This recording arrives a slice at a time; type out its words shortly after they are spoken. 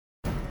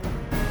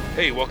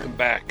Hey, welcome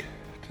back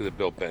to the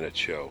Bill Bennett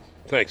Show.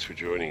 Thanks for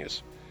joining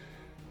us.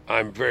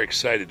 I'm very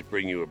excited to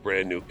bring you a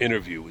brand new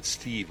interview with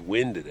Steve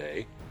Wynn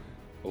today,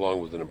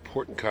 along with an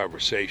important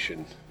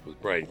conversation with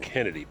Brian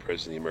Kennedy,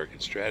 president of the American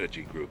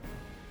Strategy Group.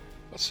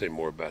 I'll say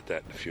more about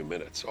that in a few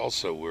minutes.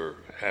 Also, we're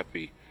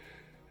happy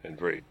and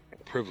very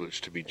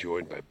privileged to be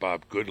joined by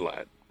Bob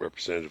Goodlatte,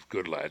 Representative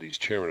Goodlatte. He's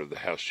chairman of the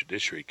House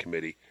Judiciary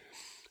Committee,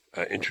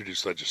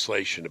 introduced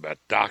legislation about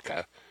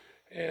DACA,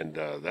 and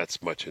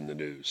that's much in the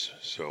news.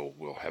 So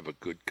we'll have a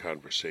good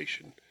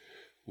conversation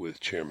with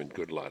Chairman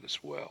Goodlatte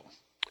as well.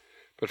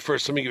 But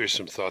first, let me give you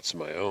some thoughts of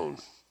my own.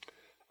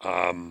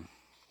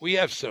 We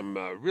have some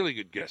really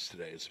good guests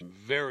today, and some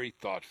very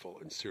thoughtful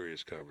and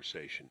serious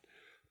conversation.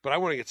 But I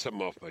want to get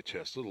something off my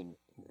chest, a little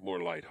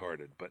more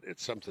lighthearted, but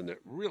it's something that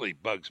really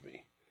bugs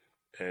me.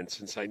 And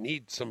since I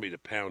need somebody to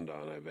pound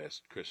on, I've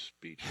asked Chris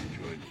Beach to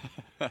join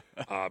me.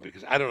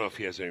 Because I don't know if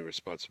he has any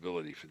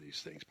responsibility for these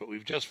things. But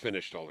we've just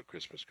finished all the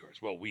Christmas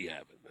cards. Well, we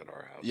haven't at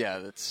our house. Yeah,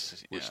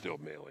 We're still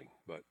mailing.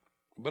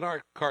 But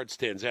our card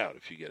stands out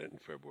if you get it in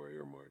February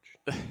or March.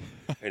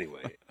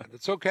 Anyway,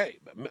 that's okay.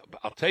 But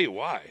I'll tell you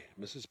why.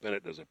 Mrs.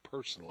 Bennett does a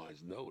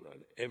personalized note on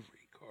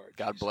every card.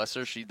 God bless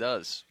her, she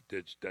does.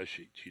 Does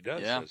she? She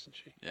does, yeah. Doesn't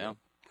she? Yeah.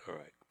 All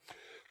right.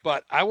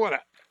 But I want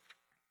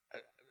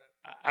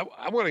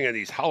to get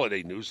these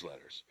holiday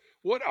newsletters.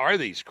 What are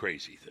these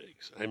crazy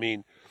things? I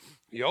mean,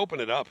 you open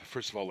it up.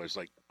 First of all, there's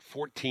like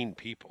 14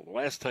 people. The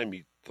last time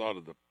you thought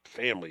of the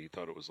family, you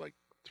thought it was like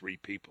 3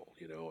 people,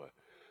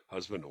 a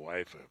husband, a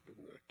wife,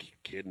 a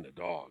kid, and a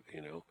dog,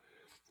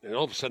 And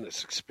all of a sudden,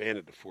 it's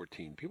expanded to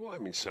 14 people. I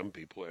mean, some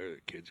people, their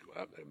kids go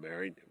out, they're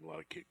married, a lot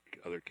of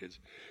other kids.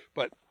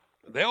 But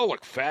they all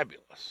look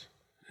fabulous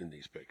in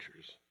these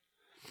pictures.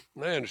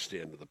 And I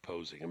understand the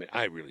posing. I mean,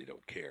 I really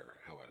don't care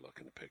how I look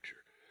in the picture.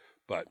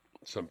 But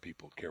some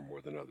people care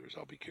more than others.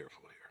 I'll be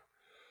careful here.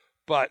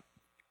 But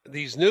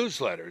these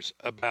newsletters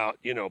about,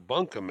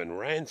 Bunkum and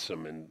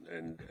Ransom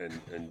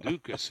and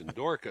Dukas and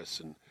Dorcas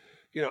and,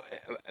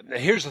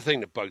 here's the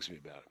thing that bugs me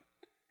about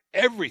it.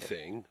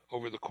 Everything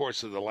over the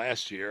course of the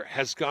last year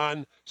has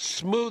gone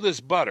smooth as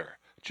butter.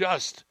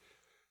 Just,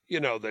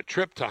 the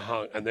trip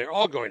to and they're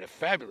all going to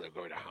fabulous. They're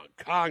going to Hong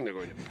Kong. They're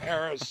going to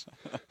Paris,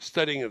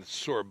 studying at the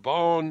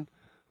Sorbonne.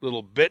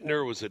 Little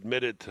Bittner was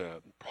admitted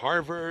to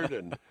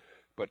Harvard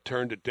but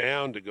turned it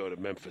down to go to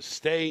Memphis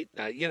State.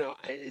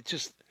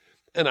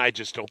 And I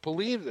just don't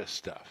believe this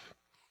stuff.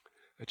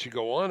 That you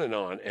go on.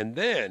 And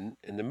then,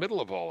 in the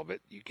middle of all of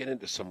it, you get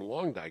into some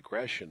long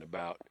digression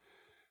about,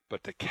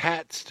 but the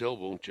cat still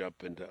won't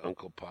jump into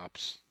Uncle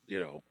Pop's,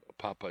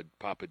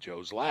 Papa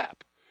Joe's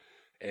lap.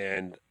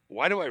 And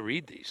why do I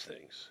read these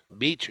things?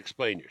 Beach,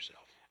 explain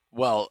yourself.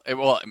 Well,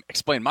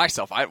 explain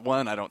myself. I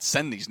don't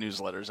send these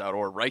newsletters out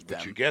or write them.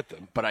 But you get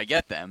them. But I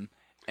get them.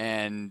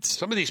 And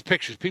some of these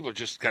pictures, people are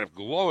just kind of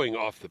glowing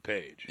off the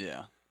page.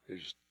 Yeah.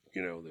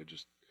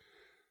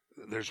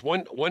 There's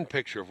one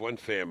picture of one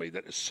family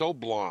that is so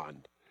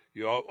blonde,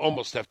 you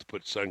almost have to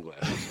put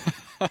sunglasses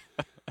on,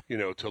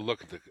 to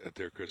look at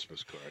their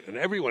Christmas card. And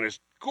everyone is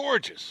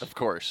gorgeous. Of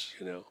course.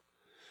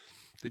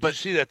 Did you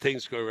see that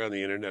things go around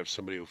the internet of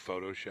somebody who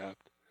photoshopped?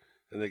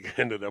 And they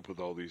ended up with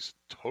all these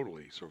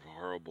totally sort of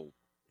horrible,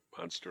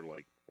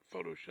 monster-like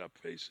Photoshop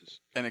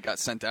faces. And it got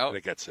sent out? And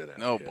it got sent out.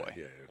 Oh, yeah, boy.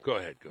 Yeah. Go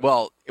ahead.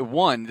 Well,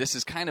 this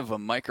is kind of a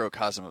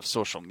microcosm of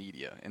social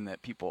media in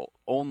that people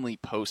only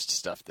post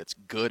stuff that's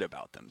good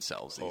about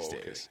themselves these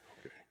days.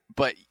 Okay.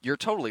 But you're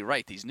totally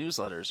right. These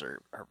newsletters are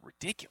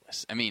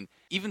ridiculous. I mean,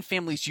 even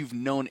families you've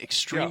known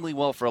extremely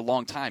well for a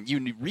long time,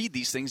 you read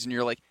these things and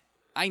you're like,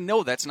 I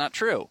know that's not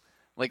true.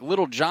 Like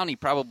little Johnny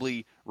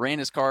probably ran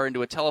his car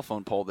into a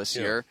telephone pole this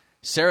year.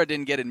 Sarah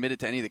didn't get admitted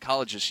to any of the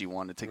colleges she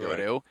wanted to go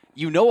to.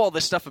 You know all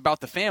this stuff about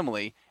the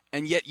family,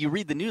 and yet you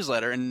read the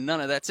newsletter, and none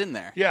of that's in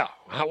there. Yeah.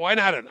 Why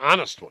not an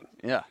honest one?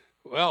 Yeah.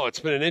 Well, it's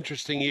been an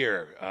interesting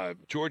year.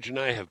 George and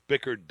I have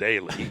bickered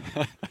daily.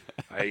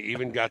 I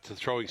even got to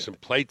throwing some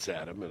plates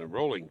at him and a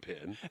rolling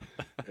pin.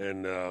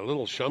 And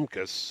little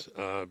Shumkus,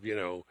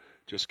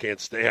 just can't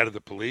stay out of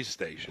the police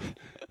station,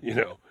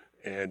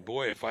 And,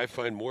 boy, if I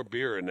find more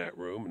beer in that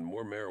room and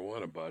more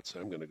marijuana butts,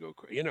 I'm going to go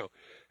crazy.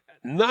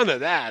 None of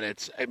that.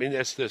 It's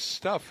this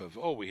stuff of,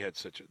 we had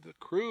the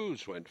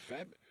cruise went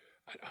fab.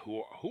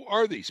 Who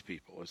are these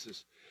people? Is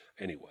this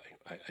anyway?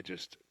 I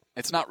just.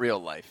 It's not real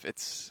life.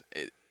 It's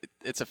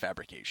a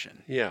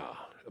fabrication. Yeah,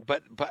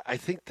 but I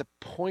think the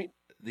point,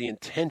 the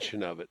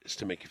intention of it is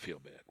to make you feel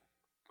bad.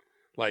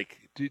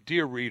 Like,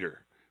 dear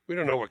reader, we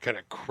don't know what kind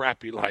of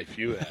crappy life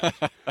you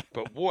have,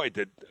 but boy,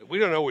 we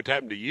don't know what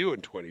happened to you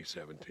in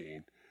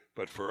 2017.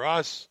 But for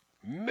us,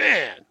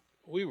 man,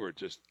 we were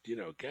just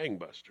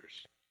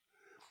gangbusters.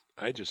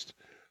 I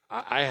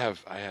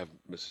have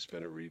Mrs.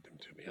 Bennett read them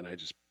to me, and I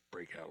just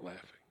break out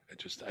laughing. I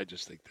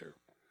just think they're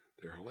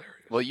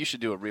hilarious. Well, you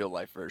should do a real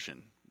life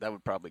version. That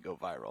would probably go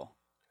viral.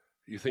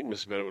 You think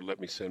Mrs. Bennett would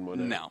let me send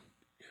one? No.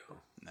 Yeah.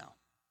 No.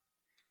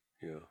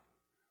 Yeah.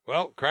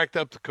 Well, cracked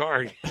up the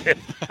car again.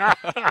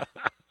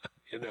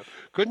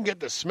 Couldn't get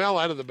the smell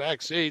out of the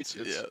back seats.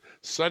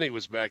 Sonny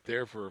was back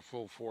there for a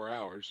full 4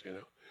 hours.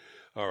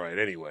 All right.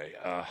 Anyway,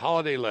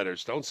 holiday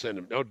letters. Don't send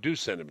them. No, do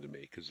send them to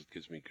me because it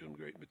gives me some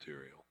great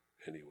material.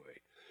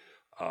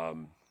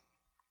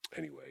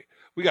 Anyway,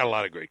 we got a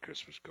lot of great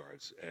Christmas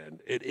cards, and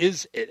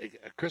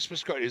a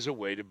Christmas card is a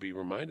way to be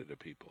reminded of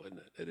people, isn't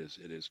it?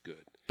 It is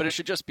good. But it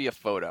should just be a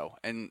photo,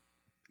 and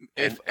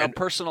if a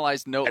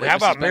personalized note. And like how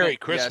about Mrs. Merry Bennett,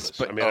 Christmas? Yes,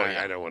 but, I mean,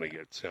 yeah. I don't want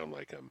to sound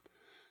like I'm,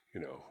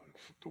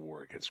 the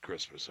war against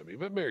Christmas. I mean,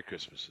 but Merry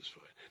Christmas is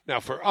fine. Now,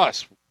 for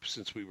us,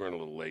 since we run a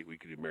little late, we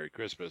could do Merry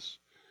Christmas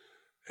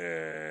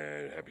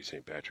and Happy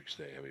St. Patrick's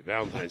Day, Happy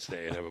Valentine's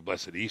Day, and have a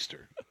blessed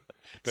Easter.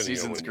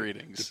 Season's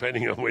greetings.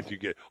 Depending on when you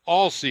get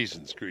all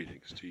seasons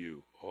greetings to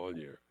you all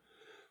year.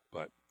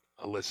 But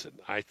listen,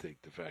 I think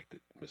the fact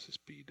that Mrs.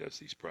 B does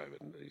these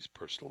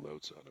personal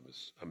notes on them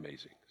is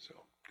amazing. So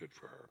good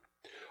for her.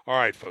 All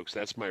right, folks,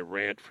 that's my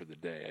rant for the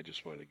day. I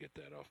just wanted to get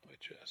that off my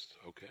chest.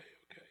 Okay.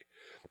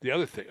 The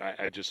other thing,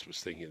 I just was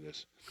thinking of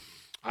this.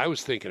 I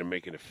was thinking of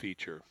making a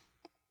feature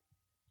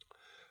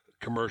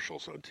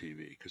commercials on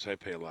TV because I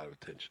pay a lot of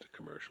attention to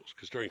commercials.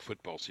 Because during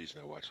football season,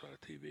 I watch a lot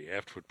of TV.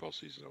 After football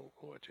season, I won't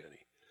watch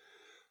any.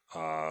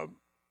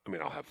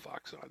 I'll have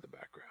Fox on in the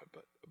background,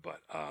 but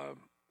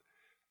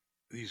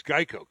these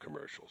Geico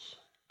commercials.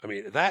 I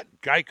mean, that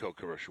Geico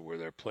commercial where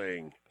they're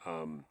playing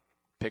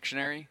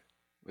Pictionary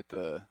with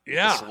the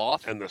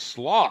sloth and the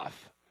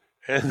sloth,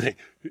 and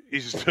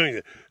he's doing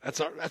it.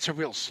 That's a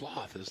real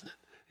sloth, isn't it?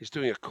 He's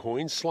doing a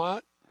coin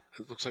slot.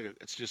 It looks like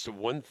it's just a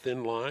one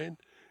thin line.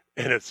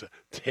 And it's a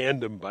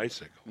tandem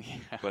bicycle,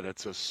 but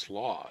it's a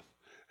sloth.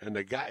 And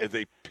the guy,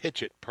 they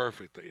pitch it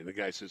perfectly. And the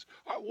guy says,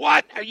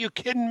 "What? Are you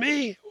kidding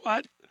me?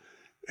 What?"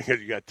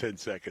 Because you got 10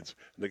 seconds.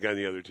 And the guy on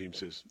the other team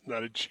says,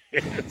 "Not a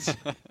chance,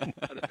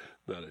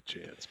 not a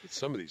chance." But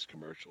some of these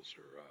commercials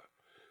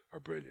are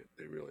brilliant.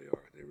 They really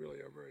are. They really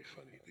are very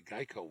funny. The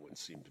Geico ones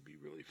seem to be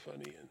really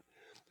funny, and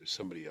there's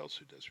somebody else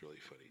who does really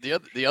funny.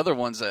 The other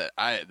ones that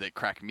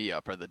crack me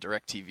up are the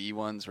DirecTV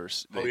ones where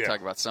they talk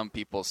about some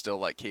people still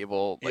like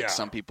cable, like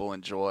some people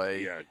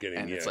enjoy.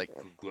 It's like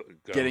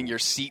getting your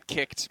seat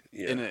kicked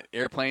in an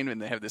airplane when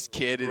they have this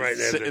kid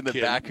sitting in the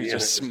back who's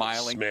just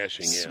smiling,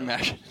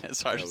 smashing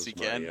as hard as he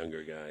can. My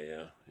younger guy,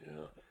 yeah.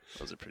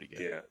 Those are pretty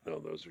good. Yeah, no,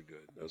 those are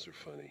good. Those are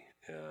funny.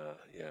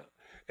 Yeah.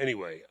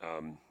 Anyway,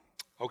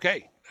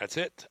 okay, that's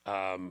it.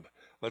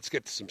 Let's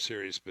get to some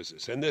serious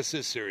business, and this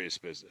is serious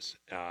business.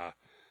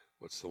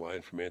 What's the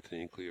line from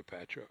Anthony and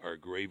Cleopatra? Our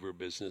graver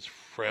business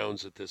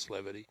frowns at this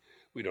levity.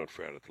 We don't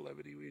frown at the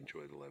levity. We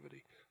enjoy the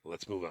levity. Well,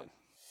 let's move on.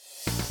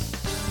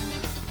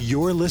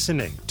 You're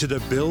listening to The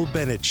Bill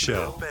Bennett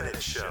Show.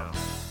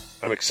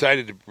 I'm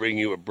excited to bring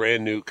you a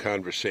brand new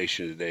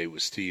conversation today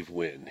with Steve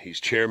Wynn. He's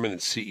chairman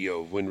and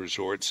CEO of Wynn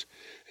Resorts,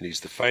 and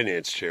he's the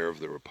finance chair of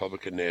the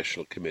Republican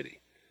National Committee.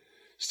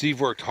 Steve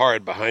worked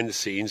hard behind the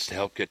scenes to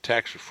help get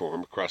tax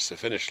reform across the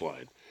finish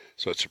line,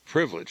 so it's a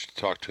privilege to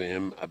talk to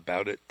him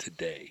about it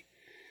today.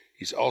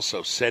 He's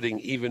also setting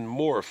even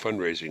more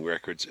fundraising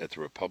records at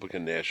the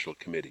Republican National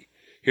Committee.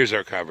 Here's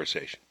our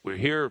conversation. We're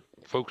here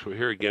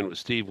again with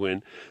Steve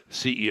Wynn,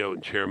 CEO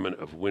and chairman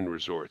of Wynn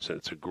Resorts, and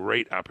it's a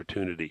great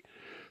opportunity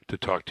to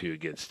talk to you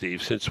again,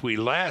 Steve. Since we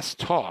last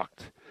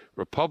talked,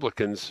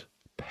 Republicans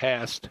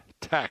passed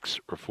tax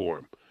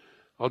reform.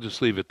 I'll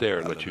just leave it there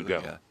and let you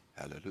go.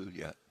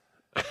 Hallelujah.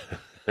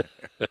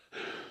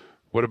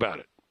 What about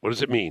it? What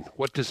does it mean?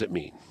 What does it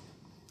mean?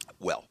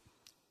 Well,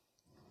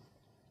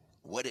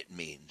 what it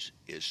means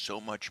is so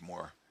much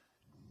more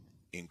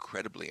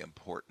incredibly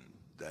important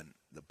than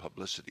the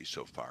publicity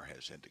so far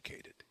has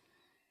indicated.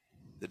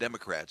 The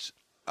Democrats,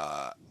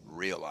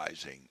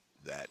 realizing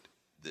that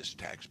this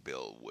tax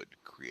bill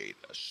would create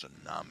a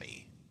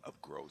tsunami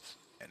of growth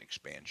and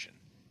expansion,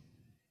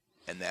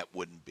 and that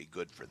wouldn't be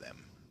good for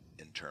them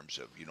in terms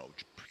of,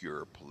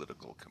 pure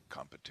political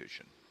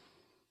competition.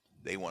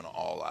 They went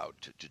all out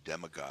to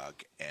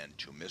demagogue and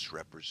to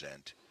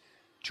misrepresent,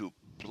 to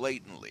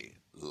blatantly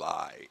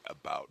lie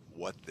about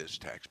what this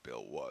tax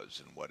bill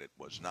was and what it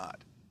was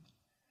not.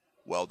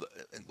 Well,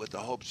 with the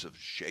hopes of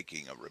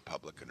shaking a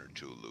Republican or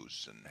two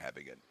loose and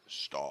having it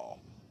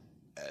stall,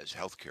 as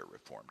health care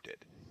reform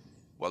did.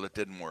 Well, it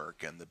didn't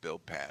work, and the bill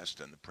passed,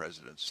 and the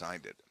president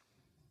signed it.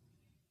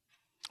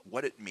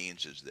 What it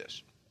means is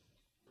this.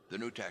 The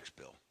new tax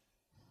bill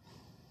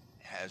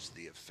has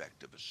the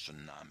effect of a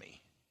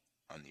tsunami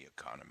on the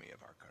economy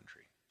of our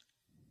country.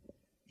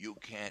 You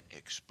can't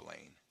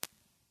explain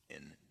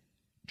in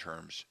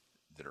terms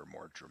that are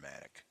more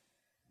dramatic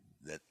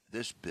that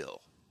this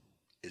bill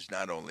is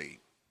not only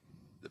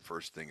the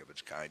first thing of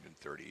its kind in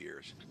 30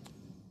 years,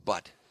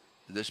 but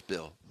this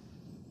bill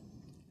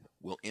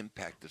will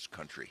impact this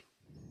country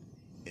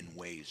in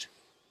ways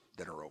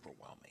that are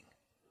overwhelming.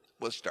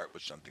 Let's start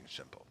with something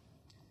simple.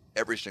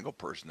 Every single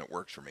person that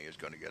works for me is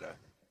going to get an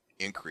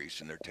increase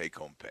in their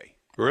take-home pay.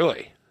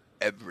 Really?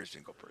 Every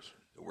single person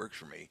that works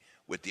for me,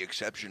 with the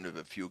exception of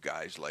a few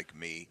guys like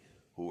me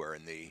who are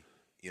in the,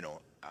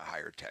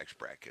 higher tax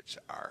brackets.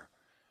 Our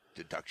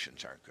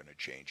deductions aren't going to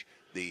change.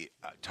 The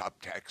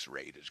top tax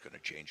rate is going to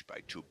change by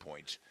 2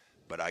 points,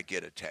 but I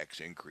get a tax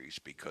increase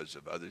because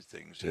of other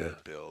things in the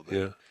bill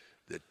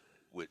that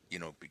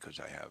because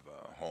I have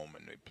a home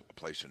in a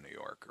place in New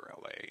York or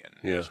L.A. and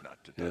Yeah, it's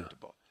not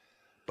deductible.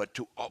 But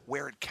to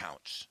where it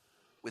counts,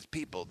 with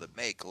people that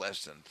make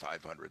less than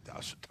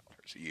 $500,000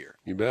 a year,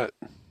 You bet.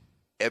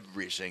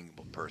 every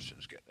single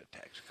person's getting a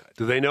tax cut.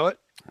 Do they know it?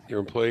 Your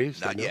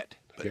employees? Not They know? yet,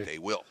 but Okay. they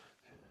will,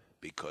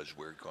 because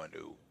we're going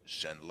to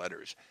send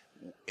letters.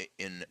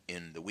 In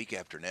the week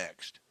after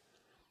next,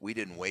 we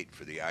didn't wait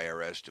for the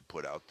IRS to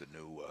put out the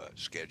new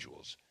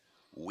schedules.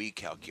 We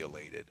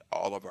calculated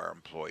all of our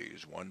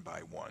employees one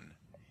by one,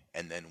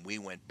 and then we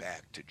went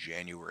back to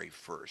January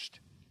 1st,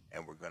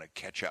 and we're going to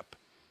catch up.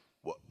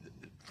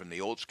 From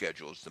the old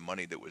schedules, the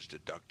money that was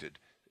deducted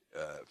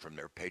from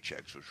their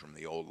paychecks was from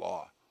the old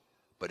law.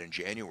 But in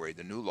January,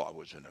 the new law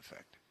was in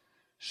effect.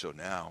 So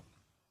now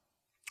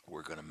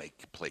we're going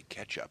to play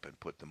catch up and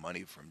put the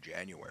money from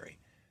January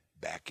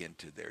back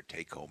into their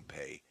take-home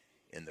pay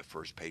in the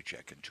first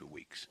paycheck in 2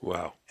 weeks.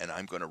 Wow. And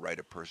I'm going to write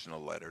a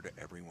personal letter to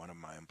every one of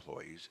my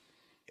employees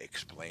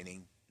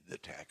explaining the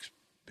tax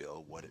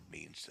bill, what it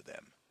means to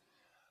them.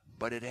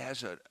 But it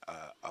has a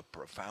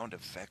profound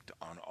effect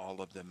on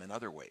all of them in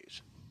other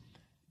ways.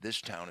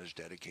 This town is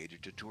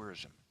dedicated to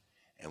tourism.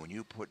 And when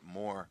you put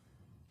more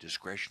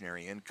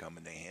discretionary income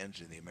in the hands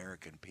of the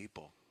American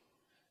people,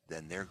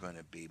 then they're going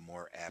to be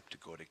more apt to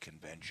go to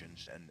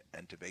conventions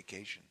and to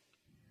vacation.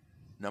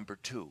 Number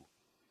two,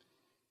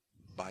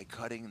 by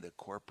cutting the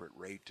corporate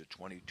rate to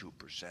 22%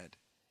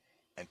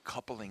 and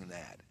coupling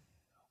that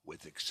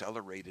with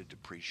accelerated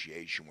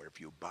depreciation, where if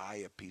you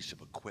buy a piece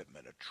of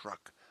equipment, a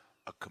truck,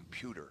 a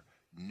computer,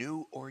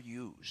 new or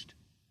used,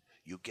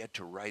 you get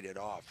to write it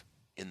off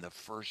in the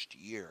first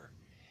year.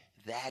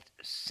 That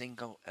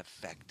single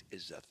effect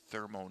is a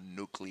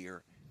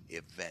thermonuclear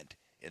event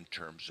in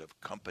terms of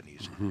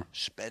companies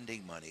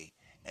spending money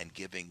and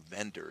giving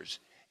vendors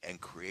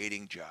and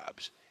creating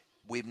jobs.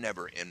 We've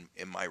never, in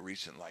my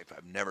recent life,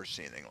 I've never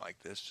seen anything like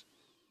this.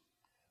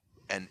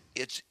 And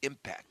its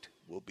impact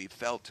will be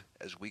felt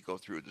as we go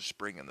through the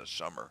spring and the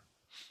summer.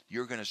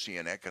 You're going to see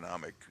an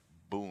economic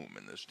boom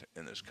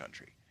in this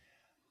country.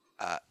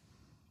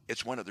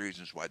 It's one of the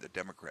reasons why the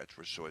Democrats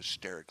were so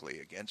hysterically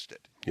against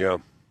it. Yeah.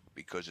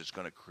 Because it's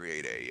going to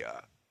create a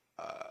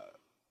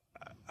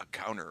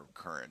counter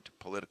current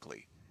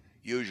politically.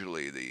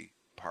 Usually the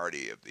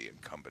party of the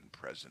incumbent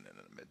president in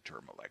a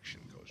midterm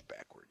election goes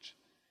backwards.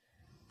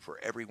 For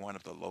every one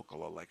of the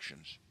local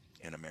elections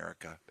in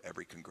America,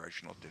 every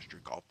congressional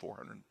district, all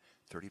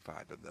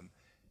 435 of them,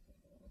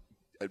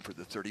 and for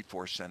the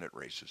 34 Senate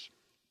races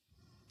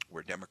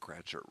where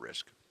Democrats are at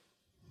risk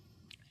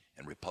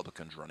and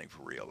Republicans running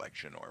for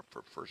re-election or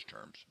for first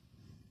terms,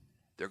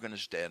 they're going to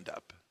stand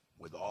up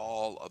with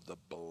all of the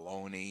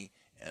baloney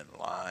and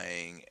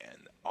lying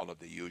and all of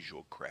the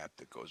usual crap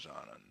that goes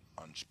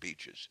on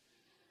speeches.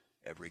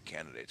 Every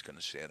candidate's going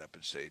to stand up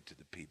and say to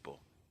the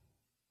people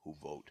who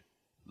vote,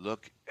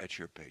 look at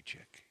your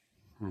paycheck.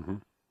 Mm-hmm.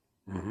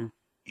 Mm-hmm.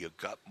 You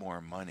got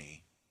more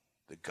money.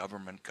 The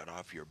government got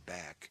off your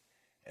back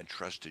and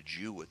trusted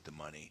you with the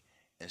money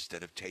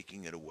instead of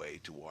taking it away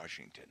to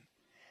Washington.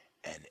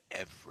 And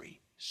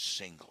every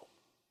single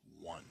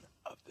one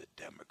of the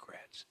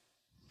Democrats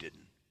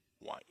didn't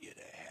want you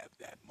to have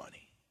that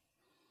money.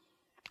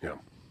 Yeah.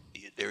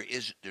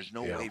 There's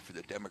no way for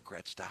the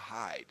Democrats to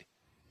hide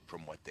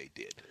from what they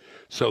did.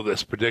 So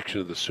this prediction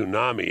of the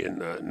tsunami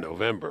in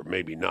November,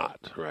 maybe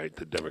not, right?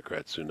 The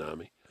Democrat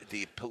tsunami.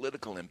 The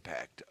political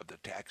impact of the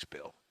tax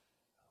bill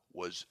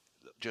was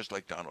just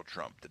like Donald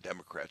Trump, the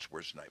Democrats'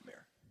 worst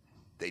nightmare.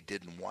 They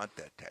didn't want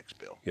that tax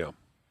bill. Yeah.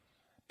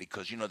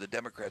 Because, the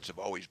Democrats have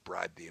always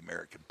bribed the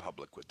American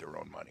public with their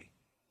own money.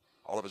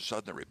 All of a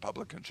sudden, the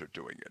Republicans are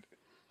doing it.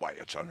 Why,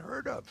 it's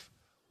unheard of.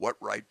 What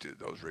right do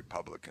those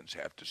Republicans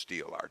have to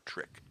steal our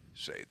trick,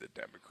 say the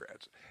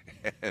Democrats?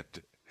 And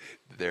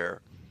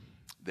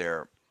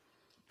their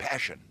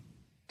passion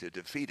to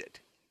defeat it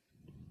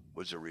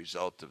was a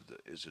result of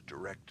is a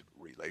direct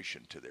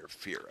relation to their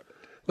fear of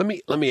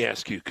it. Let me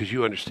ask you, because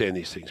you understand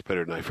these things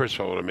better than I. First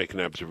of all, I want to make an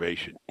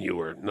observation. You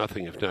were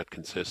nothing if not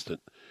consistent.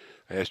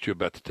 I asked you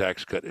about the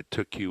tax cut. It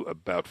took you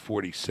about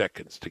 40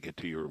 seconds to get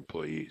to your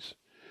employees,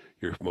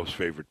 your most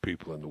favorite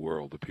people in the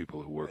world, the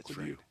people who work with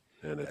you.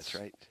 And That's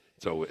right.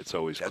 It's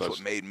always That's close.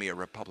 what made me a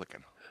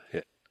Republican.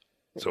 Yeah,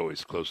 it's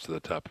always close to the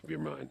top of your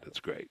mind.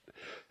 That's great.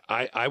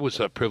 I was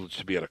privileged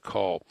to be on a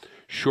call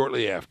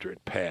shortly after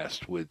it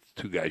passed with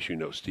two guys you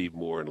know, Steve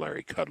Moore and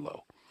Larry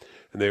Kudlow,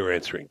 and they were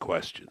answering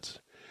questions.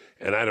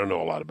 And I don't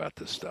know a lot about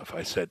this stuff.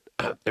 I said,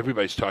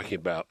 everybody's talking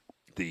about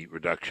the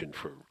reduction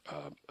for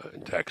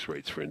in tax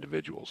rates for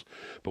individuals,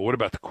 but what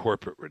about the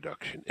corporate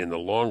reduction in the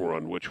long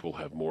run, which will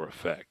have more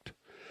effect?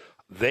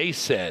 They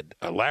said,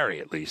 Larry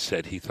at least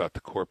said he thought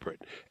the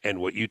corporate and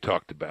what you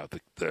talked about,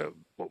 the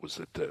what was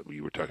it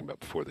you were talking about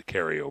before, the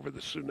carryover,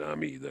 the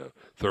tsunami, the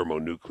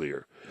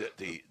thermonuclear.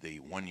 The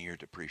 1 year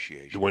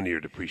depreciation. The 1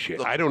 year depreciation.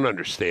 Look, I don't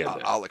understand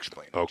that. I'll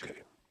explain it Okay. to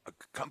you. A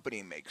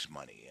company makes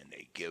money and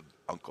they give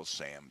Uncle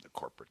Sam the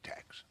corporate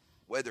tax,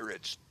 whether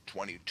it's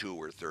 22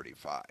 or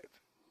 35.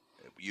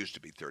 It used to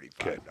be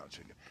 35 Okay. now.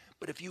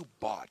 But if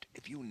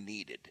you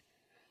needed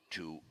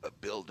to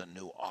build a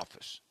new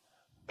office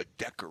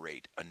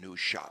decorate a new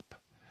shop,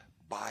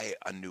 buy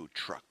a new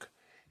truck,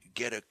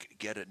 get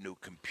a new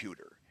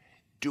computer,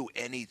 do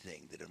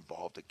anything that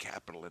involved a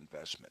capital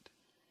investment,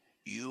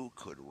 you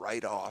could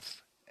write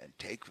off and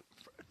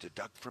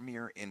deduct from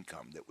your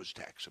income that was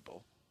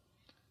taxable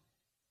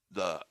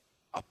a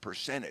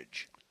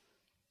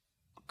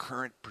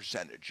current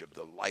percentage of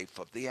the life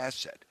of the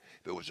asset.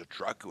 If it was a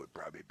truck, it would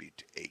probably be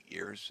 8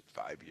 years,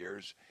 5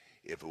 years.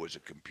 If it was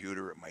a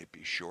computer, it might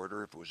be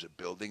shorter. If it was a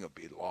building, it would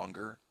be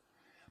longer.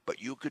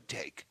 But you could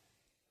take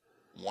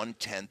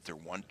 1/10 or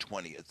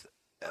 1/20th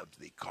of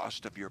the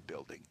cost of your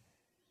building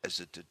as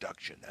a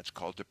deduction. That's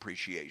called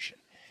depreciation.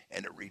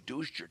 And it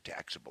reduced your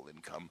taxable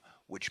income,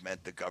 which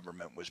meant the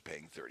government was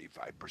paying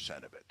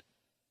 35% of it.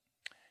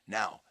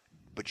 Now,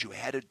 but you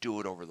had to do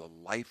it over the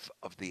life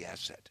of the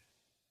asset.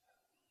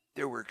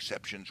 There were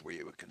exceptions where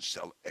you would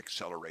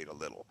accelerate a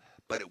little,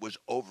 but it was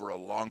over a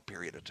long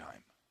period of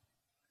time.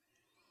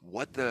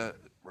 What the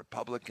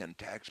Republican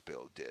tax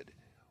bill did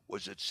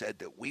was it said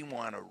that we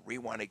want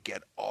to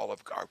get all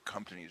of our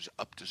companies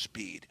up to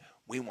speed.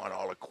 We want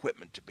all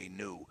equipment to be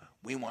new.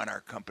 We want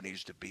our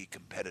companies to be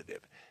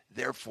competitive.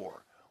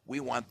 Therefore, we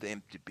want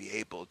them to be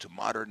able to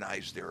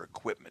modernize their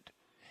equipment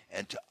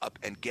and to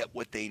get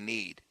what they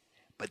need.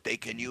 But they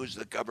can use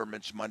the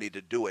government's money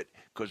to do it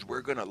because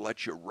we're going to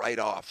let you write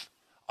off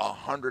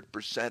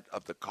 100%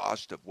 of the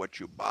cost of what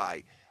you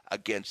buy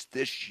against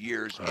this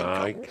year's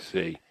income. I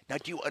see. Now,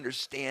 do you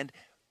understand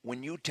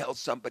when you tell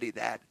somebody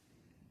that?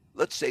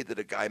 Let's say that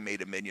a guy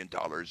made $1 million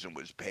and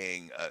was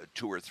paying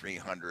 $200,000 or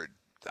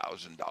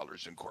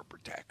 $300,000 in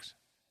corporate tax.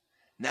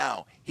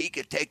 Now he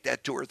could take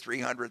that $200,000 or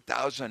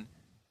 $300,000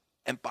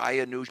 and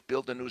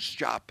build a new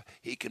shop.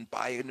 He can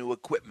buy a new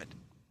equipment,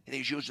 and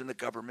he's using the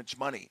government's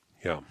money.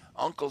 Yeah.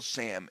 Uncle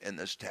Sam in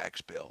this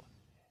tax bill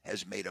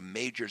has made a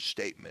major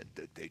statement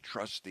that they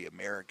trust the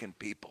American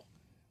people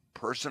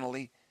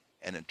personally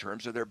and in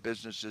terms of their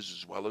businesses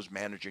as well as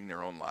managing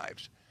their own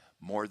lives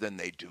more than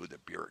they do the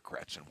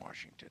bureaucrats in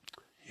Washington.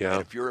 Yeah.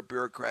 And if you're a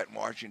bureaucrat in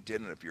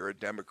Washington and if you're a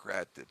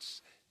Democrat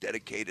that's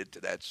dedicated to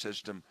that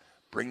system,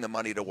 bring the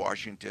money to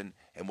Washington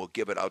and we'll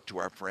give it out to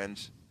our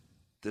friends.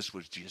 This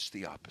was just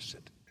the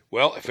opposite.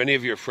 Well, if any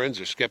of your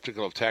friends are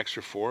skeptical of tax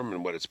reform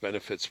and what its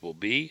benefits will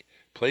be,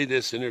 play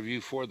this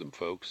interview for them,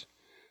 folks.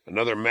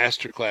 Another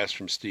masterclass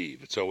from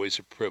Steve. It's always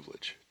a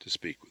privilege to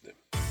speak with him.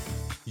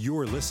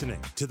 You're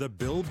listening to The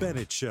Bill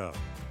Bennett Show.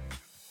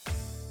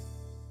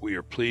 We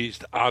are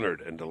pleased, honored,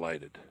 and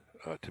delighted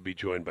to be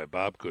joined by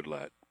Bob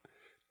Goodlatte,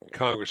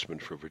 Congressman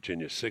for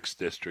Virginia's 6th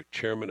District,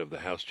 Chairman of the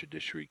House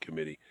Judiciary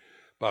Committee.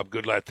 Bob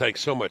Goodlatte,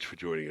 thanks so much for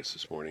joining us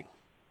this morning.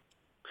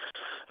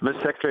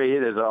 Mr. Secretary,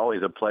 it is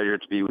always a pleasure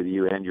to be with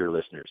you and your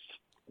listeners.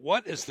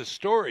 What is the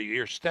story?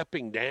 You're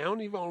stepping down?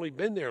 You've only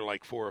been there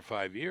like 4 or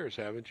 5 years,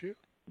 haven't you?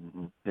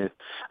 Mm-hmm.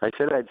 I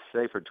said I'd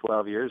stay for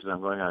 12 years, and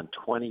I'm going on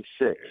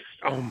 26.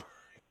 Oh, my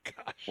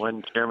gosh.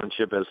 One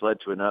chairmanship has led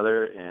to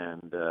another,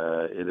 and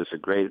it is a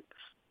great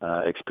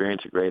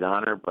experience, a great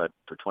honor. But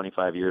for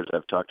 25 years,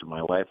 I've talked to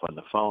my wife on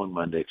the phone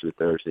Monday through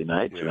Thursday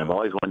nights, and I've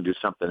always wanted to do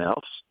something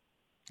else.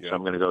 Yeah. So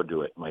I'm going to go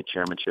do it. My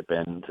chairmanship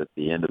ends at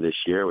the end of this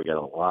year. We got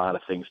a lot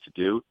of things to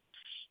do,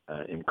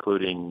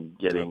 including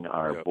getting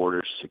our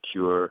borders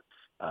secure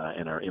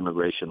and our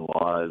immigration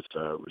laws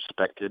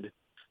respected,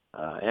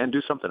 and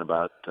do something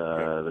about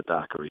the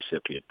DACA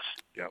recipients.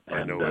 Yep, and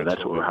I know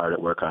that's what we're hard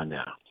at work on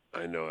now.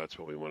 I know that's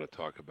what we want to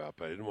talk about,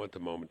 but I didn't want the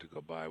moment to go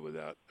by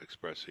without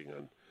expressing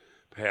on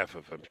behalf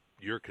of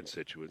your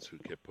constituents who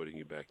kept putting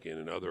you back in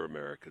and other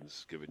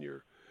Americans, given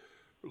your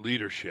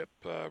leadership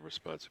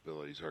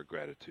responsibilities, our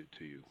gratitude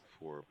to you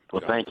for.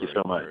 Well, thank you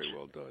so much. Very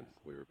well done.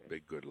 We're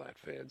big Goodlatte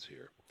fans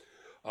here.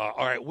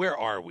 All right, where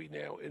are we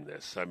now in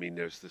this? I mean,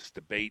 there's this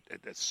debate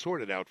that's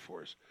sorted out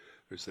for us.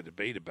 There's the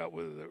debate about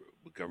whether the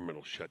government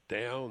will shut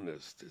down.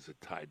 Is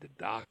it tied to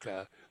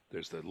DACA?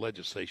 There's the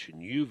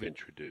legislation you've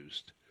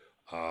introduced,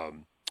 a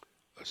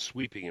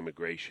sweeping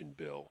immigration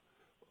bill.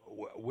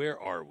 Where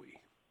are we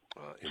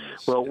in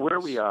this? Well,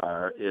 where we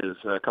are is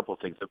a couple of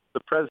things.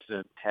 The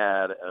president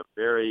had a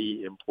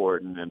very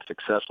important and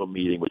successful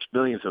meeting, which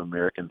millions of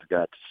Americans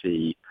got to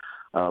see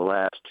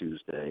last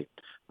Tuesday.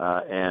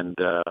 And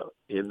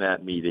in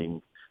that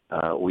meeting,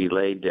 we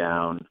laid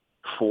down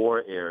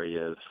 4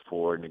 areas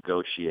for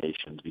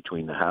negotiations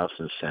between the House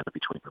and Senate,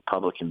 between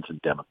Republicans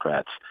and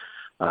Democrats.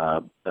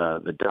 The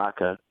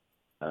DACA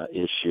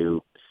issue,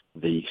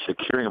 the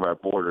securing of our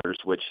borders,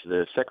 which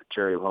the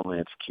Secretary of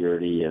Homeland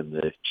Security and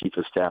the Chief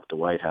of Staff at the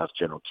White House,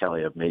 General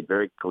Kelly, have made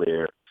very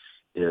clear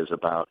is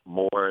about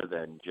more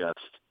than just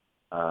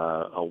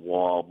a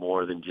wall,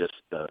 more than just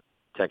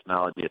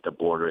technology at the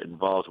border. It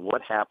involves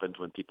what happens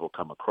when people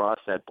come across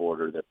that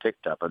border, they're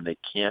picked up, and they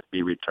can't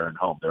be returned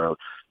home. There are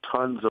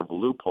tons of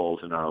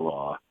loopholes in our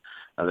law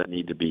that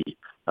need to be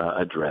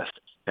addressed.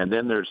 And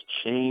then there's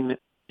chain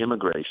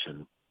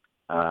immigration,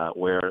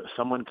 where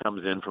someone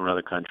comes in from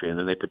another country and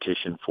then they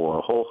petition for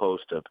a whole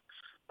host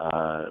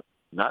of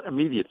not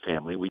immediate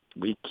family.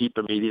 We keep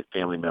immediate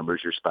family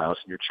members, your spouse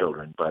and your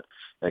children, but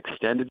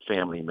extended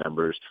family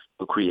members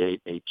who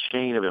create a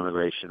chain of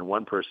immigration.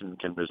 One person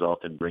can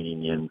result in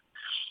bringing in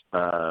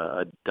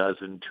a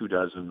dozen, 2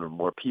 dozen, or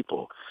more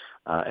people,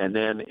 and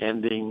then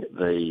ending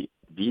the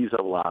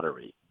visa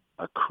lottery,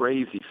 a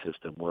crazy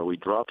system where we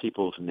draw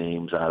people's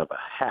names out of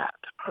a hat,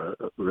 or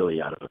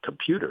really out of a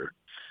computer,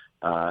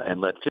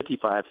 and let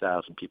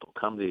 55,000 people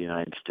come to the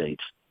United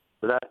States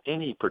without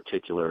any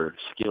particular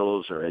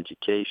skills or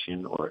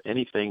education or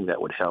anything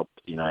that would help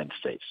the United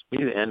States. We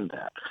need to end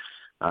that.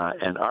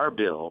 And our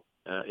bill,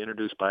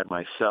 introduced by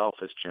myself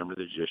as chairman of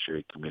the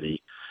Judiciary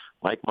Committee,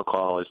 Mike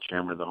McCall as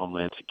chairman of the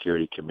Homeland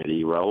Security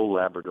Committee, Raul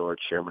Labrador,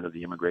 chairman of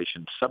the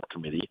Immigration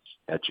Subcommittee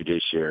at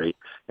Judiciary,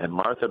 and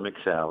Martha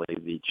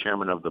McSally, the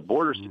chairman of the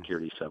Border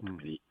Security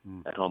Subcommittee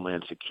at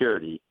Homeland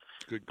Security,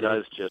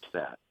 does just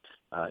that.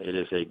 It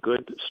is a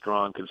good,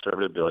 strong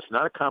conservative bill. It's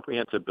not a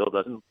comprehensive bill,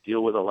 doesn't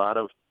deal with a lot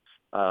of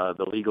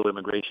the legal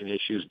immigration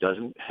issues,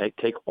 doesn't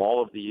take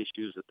all of the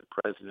issues that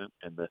the president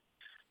and the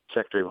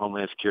Secretary of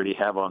Homeland Security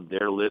have on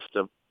their list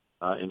of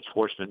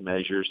enforcement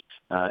measures,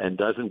 and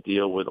doesn't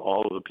deal with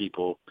all of the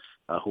people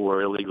who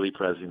are illegally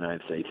present in the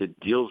United States. It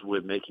deals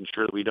with making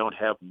sure that we don't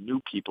have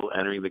new people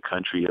entering the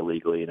country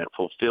illegally, and it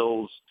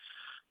fulfills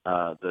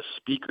the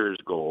Speaker's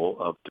goal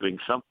of doing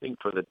something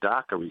for the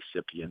DACA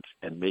recipients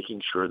and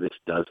making sure this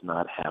does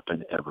not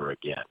happen ever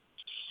again.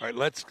 All right,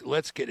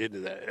 let's get into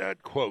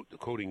that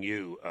quoting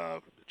you,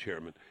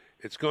 Chairman.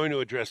 It's going to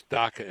address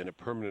DACA in a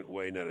permanent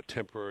way, not a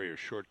temporary or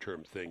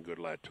short-term thing,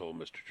 Goodlatte told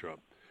Mr.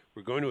 Trump.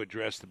 We're going to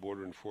address the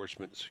border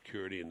enforcement and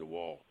security in the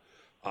wall.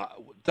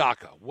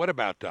 DACA, what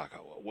about DACA?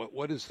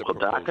 What is the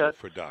proposal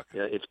for DACA?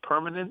 It's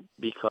permanent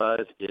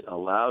because it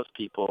allows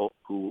people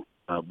who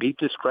meet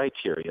this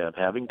criteria of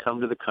having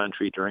come to the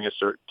country during a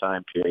certain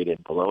time period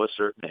and below a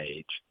certain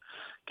age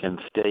can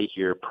stay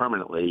here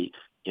permanently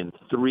in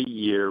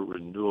 3-year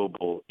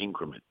renewable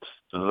increments.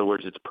 So in other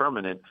words, it's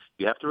permanent.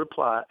 You have to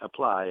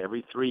apply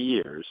every 3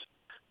 years,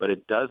 but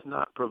it does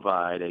not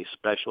provide a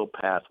special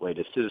pathway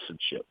to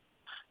citizenship.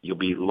 You'll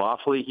be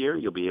lawfully here.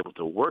 You'll be able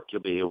to work.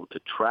 You'll be able to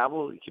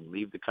travel. You can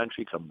leave the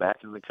country, come back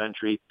into the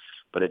country,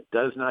 but it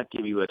does not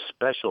give you a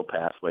special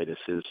pathway to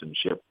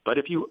citizenship. But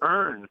if you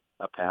earn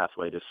a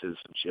pathway to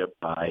citizenship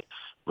by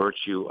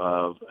virtue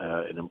of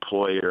an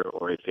employer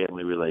or a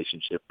family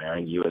relationship,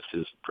 marrying a U.S.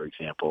 citizen, for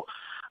example,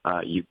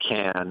 you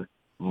can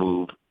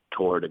move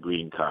toward a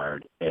green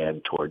card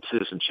and toward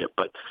citizenship.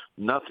 But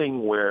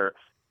nothing where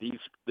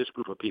this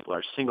group of people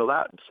are singled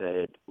out and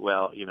said,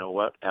 well, you know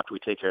what, after we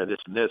take care of this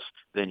and this,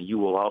 then you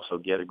will also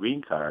get a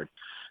green card.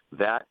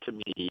 That, to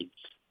me,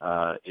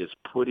 is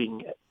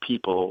putting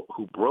people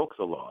who broke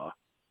the law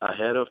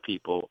ahead of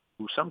people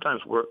who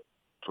sometimes work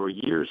for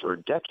years or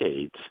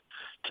decades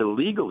to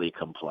legally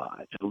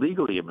comply and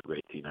legally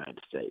immigrate to the United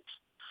States.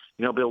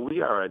 You know, Bill,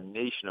 we are a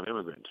nation of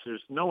immigrants.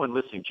 There's no one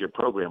listening to your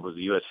program who's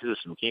a U.S.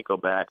 citizen who can't go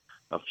back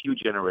a few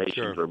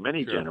generations or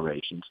many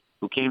generations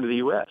who came to the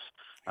U.S.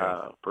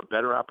 For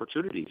better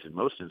opportunities in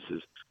most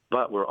instances.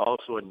 But we're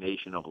also a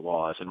nation of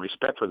laws, and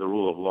respect for the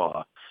rule of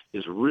law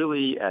is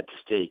really at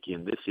stake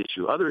in this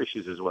issue, other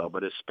issues as well,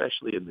 but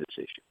especially in this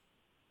issue.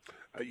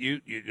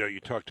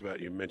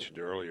 You mentioned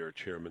earlier,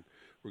 Chairman,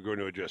 we're going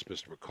to address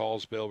Mr.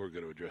 McCall's bill. We're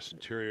going to address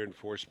interior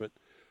enforcement.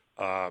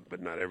 But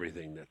not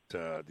everything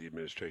that the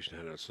administration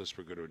had on its list.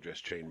 We're going to address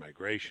chain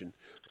migration.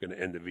 We're going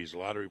to end the visa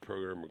lottery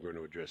program. We're going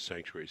to address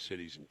sanctuary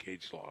cities and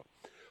cage law.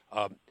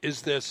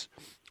 Is this,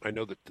 I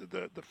know that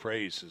the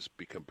phrase has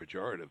become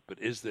pejorative, but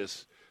is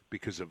this,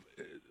 because of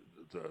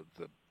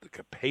the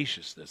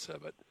capaciousness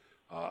of it,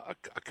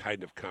 a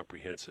kind of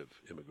comprehensive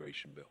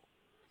immigration bill?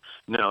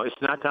 No, it's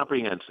not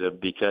comprehensive,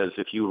 because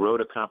if you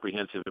wrote a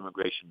comprehensive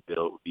immigration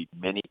bill, it would be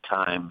many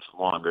times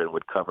longer and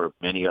would cover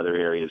many other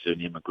areas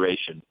in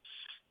immigration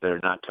that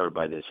are not covered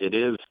by this. It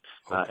is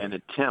an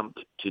attempt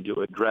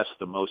to address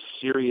the most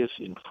serious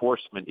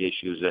enforcement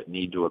issues that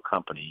need to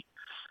accompany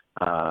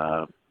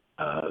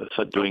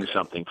doing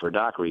something for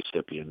DACA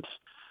recipients,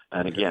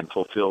 and again,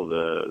 fulfill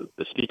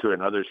the Speaker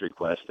and others'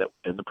 request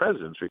and the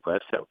President's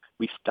request that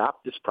we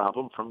stop this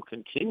problem from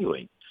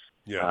continuing.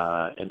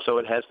 And so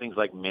it has things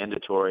like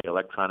mandatory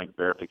electronic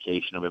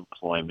verification of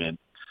employment.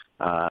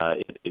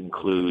 It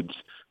includes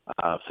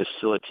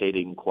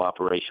facilitating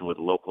cooperation with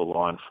local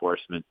law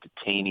enforcement,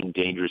 detaining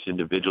dangerous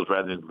individuals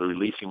rather than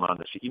releasing them on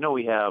the street. You know,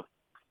 we have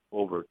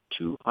over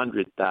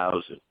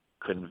 200,000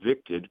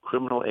 convicted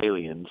criminal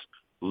aliens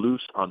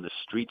loose on the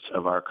streets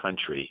of our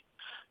country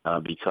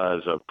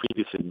because of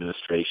previous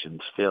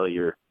administration's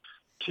failure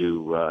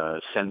to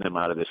send them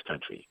out of this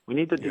country. We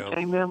need to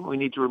detain them. We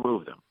need to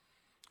remove them.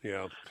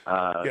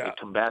 It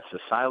combats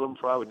asylum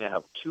fraud. We now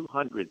have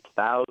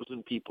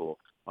 200,000 people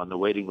on the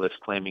waiting list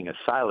claiming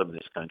asylum in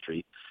this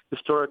country.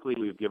 Historically,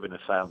 we've given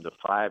asylum to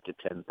 5,000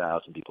 to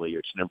 10,000 people a year.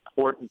 It's an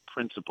important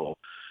principle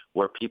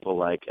where people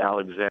like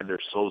Alexander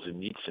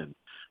Solzhenitsyn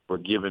were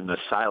given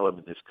asylum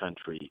in this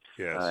country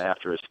Yes.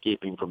 after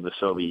escaping from the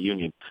Soviet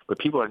Union. But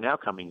people are now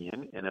coming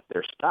in, and if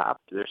they're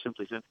stopped, they're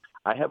simply saying,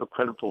 I have a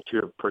credible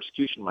fear of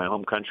persecution in my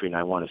home country and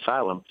I want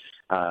asylum.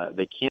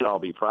 They can't all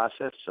be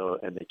processed,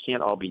 and they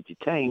can't all be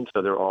detained,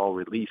 so they're all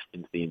released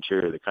into the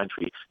interior of the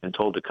country and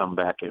told to come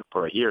back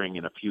for a hearing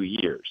in a few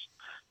years.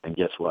 And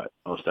guess what?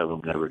 Most of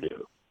them never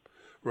do.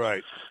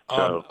 Right.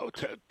 So,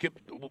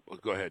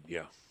 Go ahead.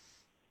 Yeah.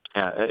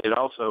 it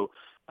also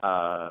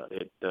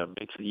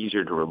makes it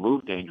easier to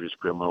remove dangerous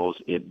criminals.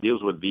 It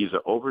deals with visa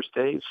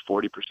overstays.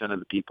 40% of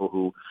the people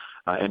who,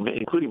 and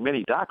including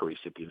many DACA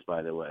recipients,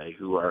 by the way,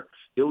 who are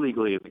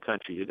illegally in the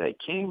country today,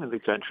 came in the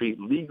country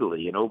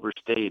legally and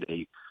overstayed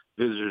a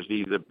visitor's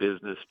visa,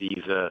 business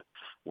visa,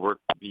 work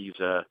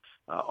visa,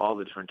 all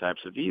the different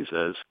types of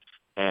visas.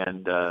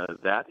 And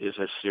that is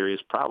a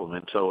serious problem.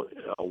 And so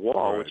a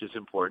wall, which is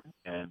important,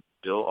 and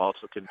bill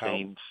also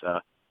contains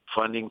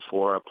funding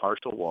for a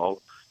partial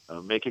wall.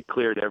 Make it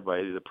clear to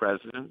everybody, the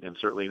president, and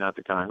certainly not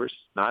the Congress,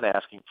 not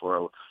asking for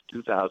a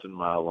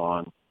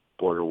 2,000-mile-long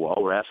border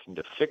wall. We're asking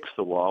to fix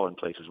the wall in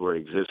places where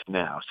it exists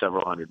now,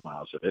 several hundred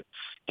miles of it,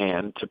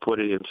 and to put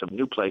it in some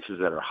new places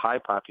that are high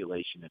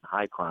population and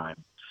high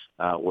crime,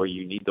 where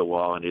you need the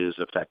wall and it is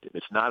effective.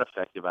 It's not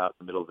effective out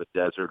in the middle of the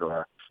desert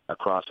or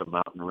across a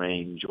mountain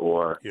range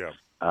or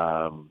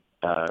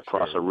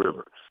across a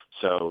river.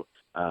 So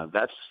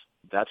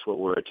that's what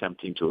we're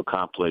attempting to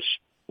accomplish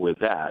with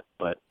that.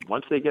 But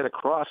once they get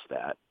across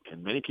that,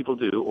 and many people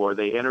do, or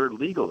they enter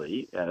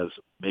legally, as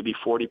maybe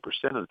 40%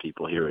 of the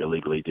people here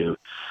illegally do,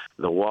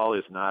 the wall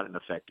is not an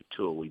effective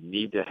tool. We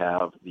need to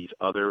have these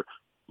other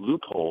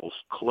loopholes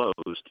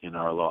closed in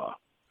our law.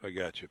 I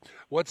got you.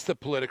 What's the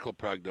political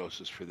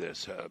prognosis for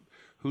this?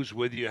 Who's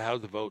with you? How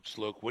the votes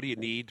look? What do you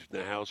need in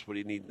the House? What do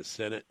you need in the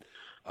Senate?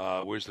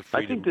 Where's the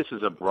freedom? I think this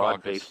is a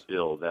broad-based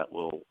bill that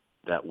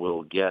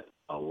will get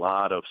a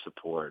lot of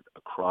support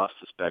across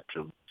the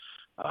spectrum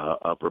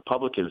of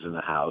Republicans in the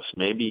House,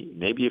 maybe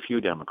a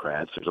few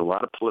Democrats. There's a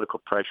lot of political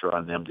pressure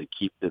on them to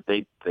keep that.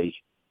 The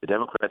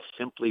Democrats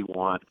simply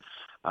want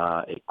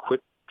a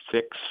quick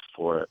fix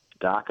for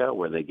DACA,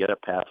 where they get a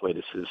pathway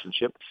to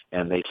citizenship,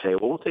 and they say,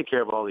 well, we'll take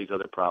care of all these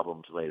other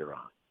problems later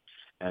on.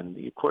 And,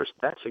 of course,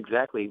 that's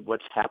exactly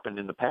what's happened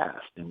in the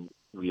past. And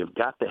we have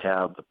got to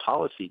have the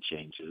policy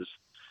changes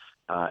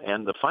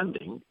and the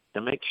funding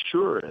to make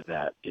sure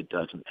that it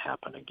doesn't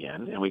happen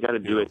again. And we got to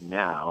do it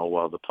now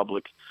while the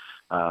public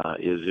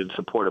is in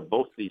support of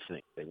both these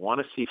things. They want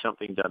to see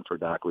something done for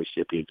DACA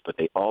recipients, but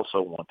they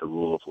also want the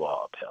rule of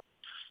law upheld.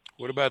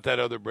 What about that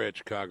other branch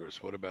of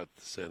Congress? What about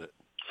the Senate?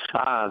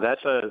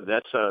 That's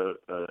an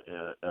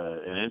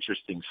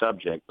interesting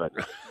subject, but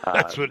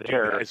that's what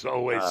you guys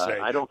always say.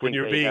 I don't when think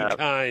you're they being have,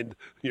 kind,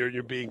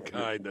 you're being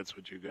kind. That's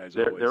what you guys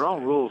always say. Their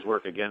own rules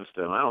work against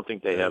them. I don't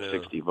think they have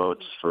 60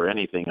 votes for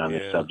anything on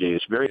this subject.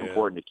 It's very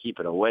important to keep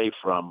it away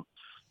from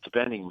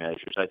spending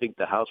measures. I think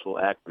the House will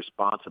act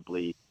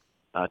responsibly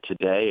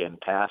today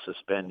and pass a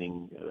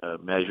spending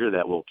measure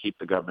that will keep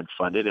the government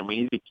funded. And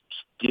we need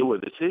to deal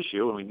with this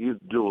issue, and we need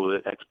to deal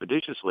with it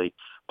expeditiously,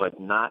 but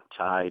not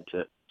tied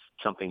to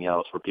something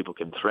else where people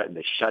can threaten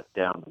to shut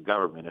down the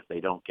government if they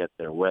don't get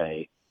their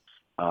way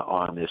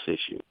on this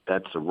issue.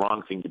 That's the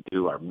wrong thing to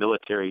do. Our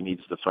military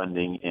needs the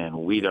funding, and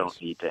we don't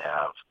need to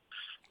have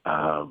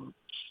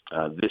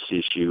this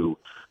issue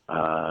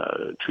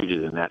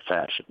treated in that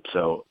fashion.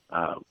 So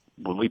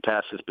when we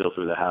pass this bill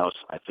through the House,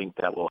 I think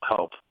that will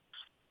help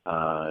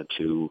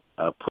to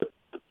put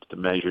the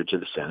measure to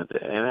the Senate.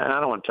 And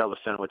I don't want to tell the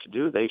Senate what to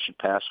do. They should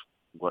pass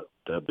what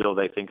the bill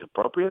they think is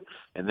appropriate,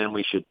 and then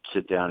we should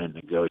sit down and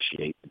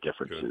negotiate the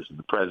differences. Good. And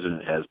the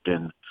president has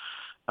been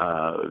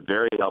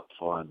very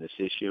helpful on this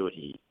issue.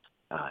 He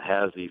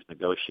has these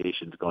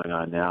negotiations going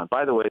on now. And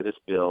by the way, this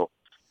bill,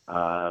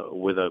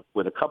 with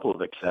a couple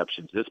of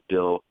exceptions, this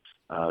bill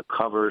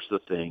covers the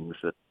things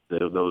that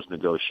those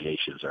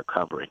negotiations are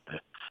covering.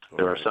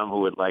 There are some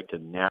who would like to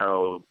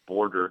narrow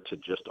border to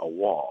just a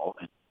wall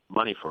and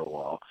money for a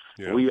wall.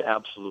 Yeah. We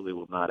absolutely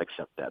will not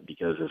accept that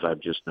because, as I've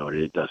just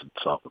noted, it doesn't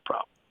solve the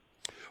problem.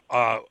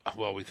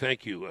 Well, we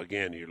thank you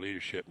again, your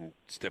leadership in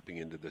stepping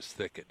into this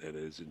thicket. It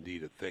is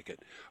indeed a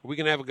thicket. Are we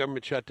going to have a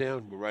government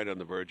shutdown? We're right on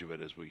the verge of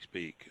it as we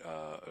speak,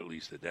 at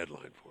least the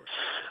deadline for it.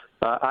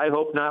 I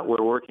hope not.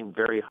 We're working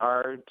very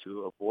hard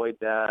to avoid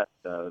that.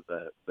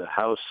 The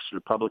House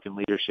Republican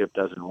leadership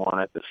doesn't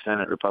want it. The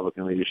Senate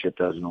Republican leadership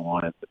doesn't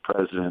want it. The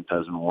president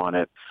doesn't want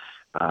it.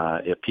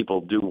 If people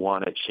do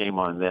want it, shame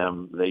on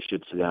them. They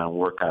should sit down and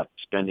work out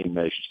spending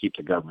measures, keep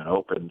the government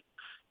open,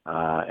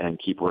 and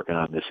keep working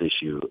on this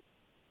issue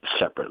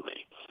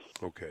separately.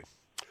 Okay.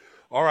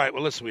 All right.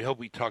 Well, listen, we hope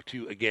we talk to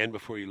you again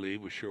before you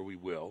leave. We're sure we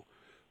will.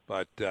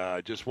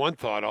 But just one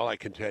thought, all I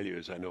can tell you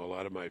is I know a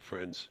lot of my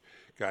friends,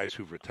 guys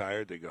who've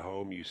retired, they go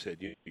home. You said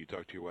you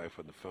talk to your wife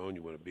on the phone,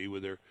 you want to be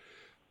with her.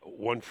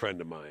 One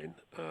friend of mine,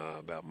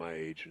 about my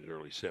age, in his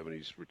early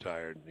 70s,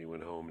 retired, and he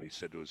went home and he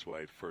said to his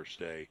wife, first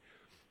day,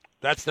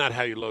 That's not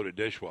how you load a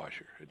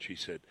dishwasher. And she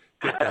said,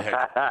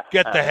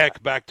 get the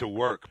heck back to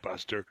work,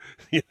 Buster.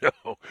 You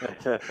know.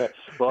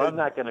 Well, I'm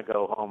not going to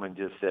go home and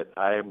just sit.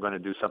 I am going to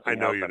do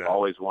something else. I've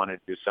always wanted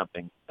to do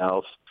something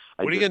else.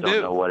 I just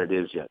don't know what it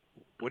is yet.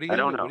 What are you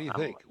going to do? What do you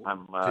think?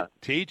 I'm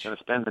teach? going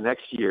to spend the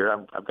next year.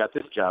 I've got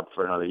this job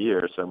for another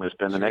year, so I'm going to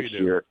spend the next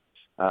year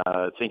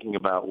thinking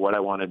about what I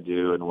want to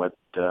do and what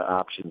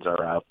options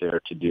are out there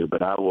to do.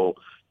 But I will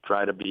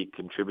try to be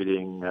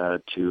contributing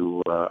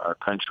to our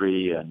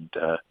country and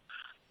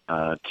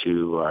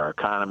to our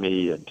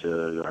economy and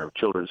to our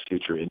children's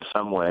future in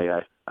some way.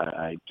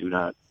 I do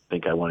not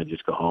think I want to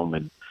just go home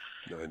and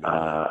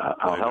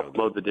I'll help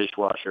load the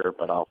dishwasher,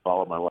 but I'll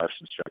follow my wife's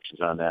instructions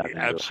on that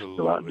and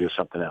go out and do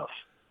something else.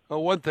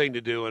 Well, one thing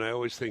to do, and I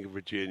always think of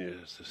Virginia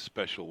as a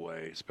special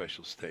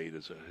state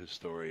as a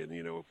historian.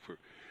 You know,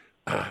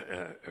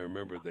 I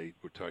remember they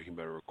were talking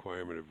about a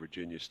requirement of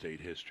Virginia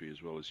state history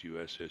as well as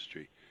U.S.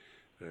 history.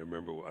 And I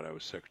remember when I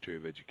was Secretary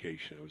of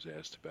Education, I was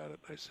asked about it,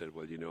 and I said,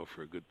 well, you know,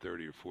 for a good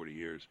 30 or 40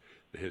 years,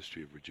 the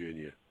history of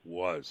Virginia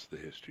was the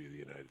history of the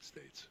United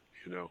States,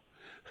 you know.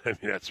 I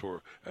mean, that's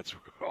where an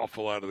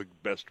awful lot of the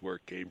best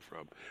work came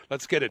from.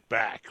 Let's get it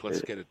back.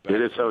 It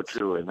is so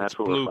true, and that's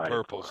what we're fighting for.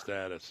 Blue-purple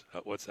status.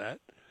 What's that?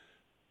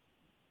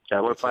 Yeah,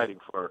 we're fighting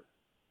for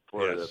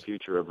the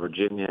future of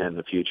Virginia and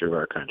the future of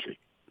our country.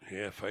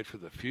 Yeah, fight for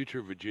the future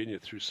of Virginia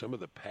through some of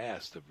the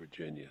past of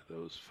Virginia,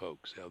 those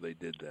folks, how they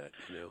did that,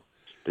 you know.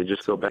 They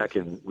just go back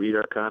and read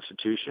our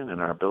Constitution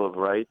and our Bill of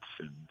Rights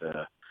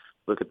and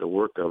look at the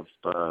work of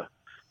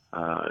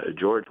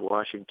George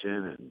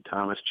Washington and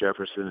Thomas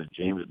Jefferson and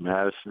James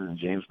Madison and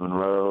James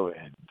Monroe.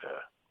 And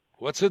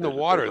what's in the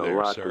water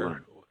there,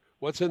 sir?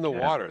 What's in the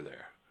water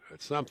there?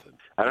 It's something.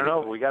 I don't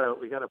know. We got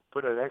to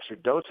put an extra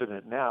dose in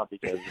it now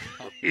because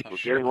we're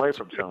getting away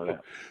from some of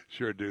that.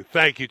 Sure do.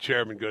 Thank you,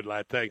 Chairman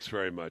Goodlatte. Thanks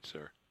very much,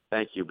 sir.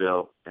 Thank you,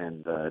 Bill,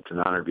 and it's an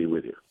honor to be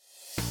with you.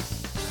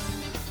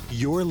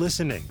 You're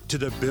listening to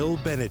The Bill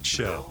Bennett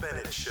Show.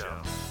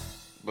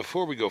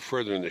 Before we go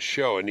further in the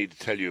show, I need to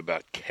tell you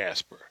about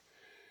Casper.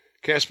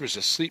 Casper is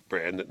a sleep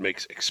brand that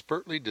makes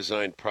expertly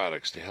designed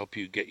products to help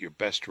you get your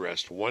best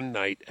rest one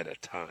night at a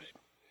time.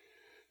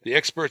 The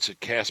experts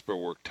at Casper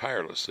work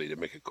tirelessly to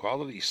make a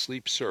quality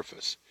sleep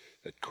surface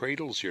that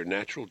cradles your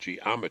natural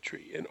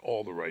geometry in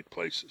all the right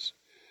places.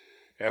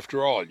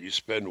 After all, you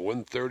spend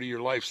 1/3 of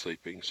your life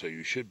sleeping, so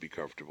you should be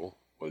comfortable.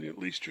 Well, at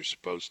least you're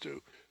supposed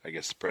to. I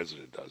guess the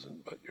president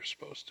doesn't, but you're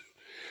supposed to.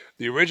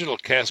 The original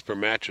Casper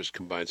mattress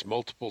combines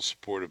multiple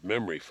supportive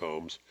memory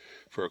foams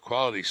for a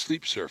quality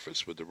sleep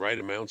surface with the right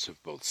amounts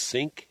of both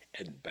sink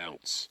and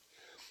bounce.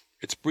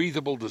 Its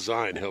breathable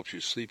design helps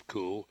you sleep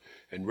cool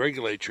and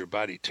regulate your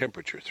body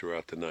temperature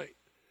throughout the night.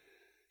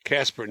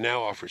 Casper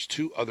now offers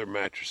 2 other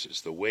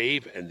mattresses, the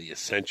Wave and the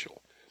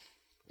Essential.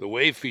 The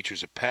Wave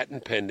features a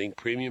patent-pending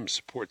premium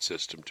support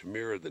system to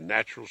mirror the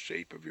natural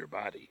shape of your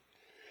body.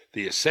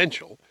 The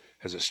Essential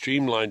has a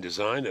streamlined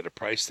design at a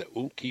price that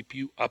won't keep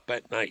you up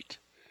at night.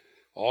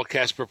 All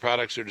Casper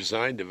products are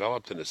designed,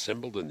 developed, and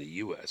assembled in the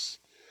U.S.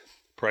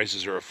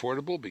 Prices are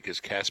affordable because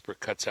Casper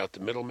cuts out the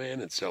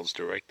middleman and sells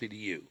directly to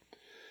you.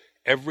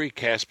 Every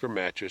Casper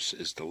mattress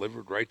is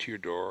delivered right to your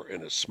door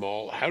in a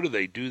small,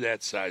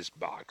 how-do-they-do-that-sized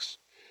box.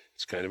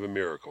 It's kind of a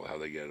miracle how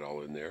they get it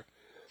all in there.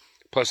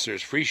 Plus,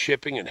 there's free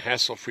shipping and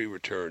hassle-free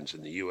returns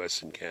in the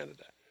U.S. and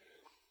Canada.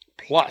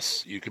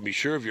 Plus, you can be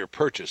sure of your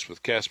purchase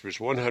with Casper's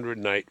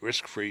 100-night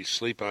risk-free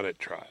sleep-on-it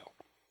trial.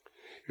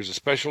 Here's a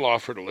special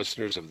offer to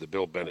listeners of The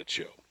Bill Bennett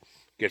Show.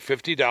 Get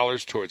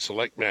 $50 towards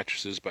select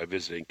mattresses by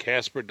visiting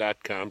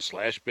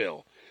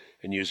Casper.com/Bill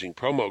and using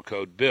promo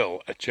code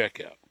BILL at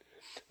checkout.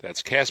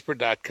 That's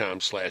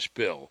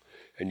Casper.com/Bill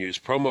and use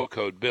promo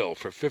code BILL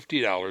for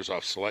 $50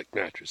 off select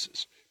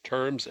mattresses.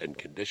 Terms and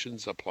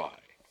conditions apply.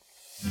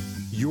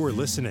 You're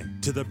listening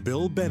to The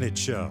Bill Bennett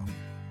Show.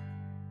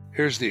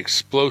 Here's the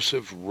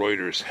explosive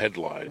Reuters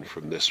headline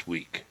from this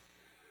week.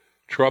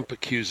 Trump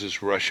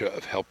accuses Russia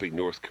of helping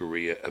North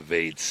Korea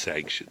evade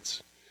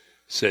sanctions.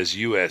 Says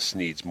U.S.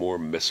 needs more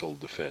missile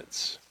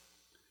defense.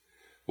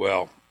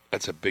 Well,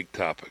 that's a big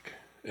topic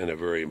and a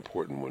very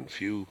important one.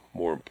 Few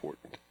more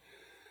important.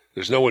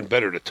 There's no one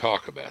better to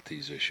talk about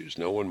these issues.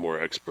 No one more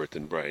expert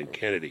than Brian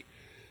Kennedy,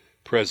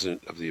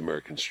 president of the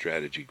American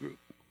Strategy Group.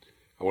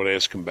 I want to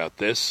ask him about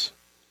this,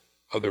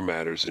 other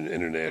matters in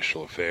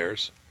international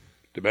affairs,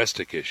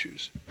 domestic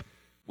issues.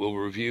 We'll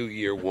review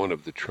year 1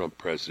 of the Trump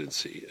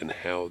presidency and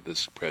how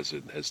this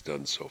president has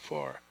done so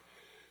far.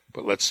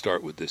 But let's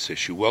start with this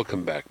issue.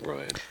 Welcome back,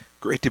 Brian.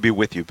 Great to be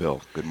with you,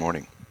 Bill. Good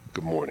morning.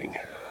 Good morning.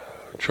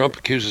 Trump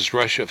accuses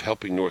Russia of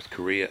helping North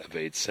Korea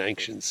evade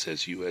sanctions,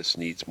 says U.S.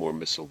 needs more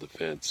missile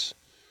defense.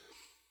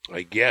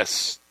 I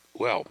guess,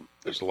 well,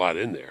 there's a lot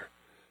in there.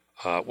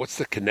 What's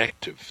the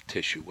connective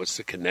tissue? What's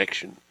the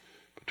connection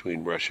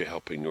between Russia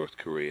helping North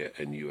Korea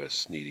and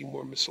U.S. needing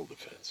more missile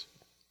defense?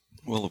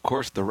 Well, of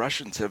course, the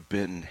Russians have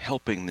been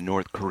helping the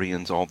North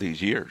Koreans all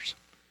these years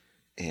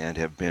and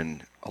have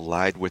been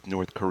allied with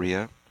North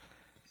Korea,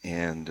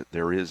 and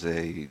there is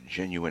a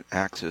genuine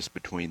axis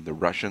between the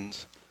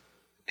Russians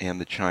and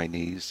the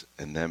Chinese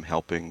and them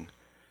helping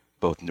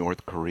both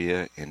North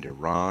Korea and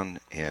Iran,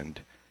 and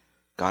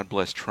God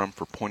bless Trump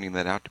for pointing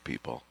that out to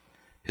people.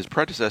 His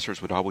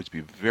predecessors would always be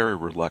very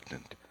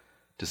reluctant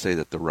to say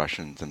that the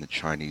Russians and the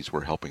Chinese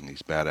were helping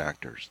these bad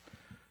actors.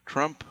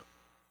 Trump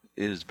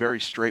is very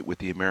straight with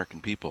the American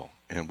people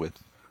and with,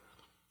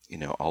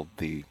 all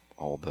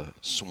the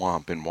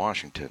swamp in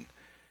Washington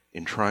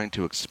in trying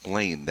to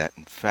explain that,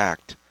 in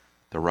fact,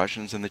 the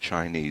Russians and the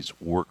Chinese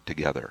work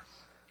together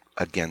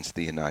against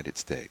the United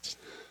States.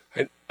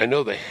 I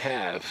know they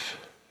have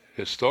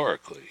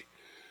historically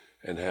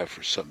and have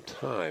for some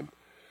time,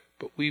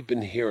 but we've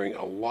been hearing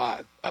a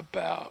lot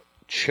about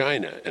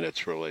China and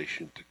its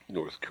relation to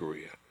North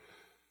Korea.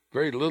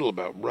 Very little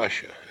about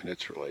Russia and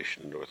its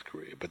relation to North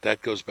Korea, but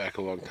that goes back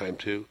a long time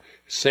too.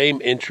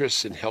 Same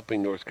interests in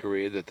helping North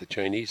Korea that the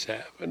Chinese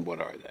have, and what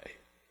are they?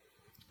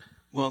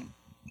 Well,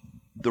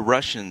 the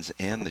Russians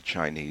and the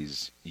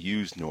Chinese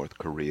used North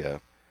Korea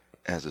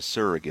as a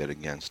surrogate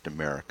against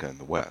America and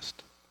the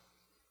West.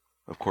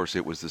 Of course,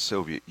 it was the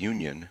Soviet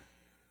Union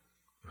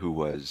who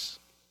was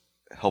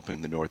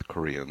helping the North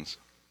Koreans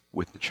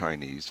with the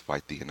Chinese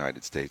fight the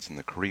United States in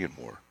the Korean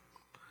War,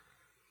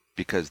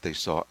 because they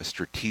saw a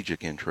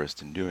strategic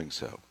interest in doing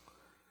so.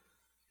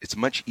 It's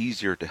much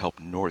easier to help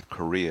North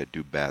Korea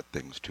do bad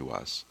things to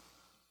us,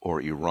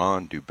 or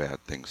Iran do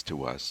bad things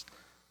to us,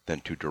 than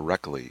to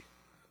directly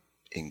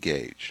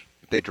engage.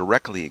 If they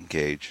directly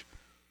engage,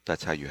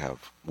 that's how you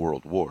have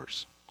world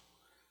wars.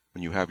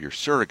 When you have your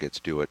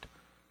surrogates do it,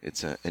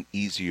 it's an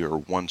easier,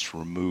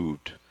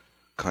 once-removed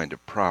kind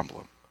of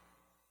problem.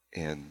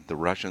 And the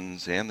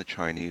Russians and the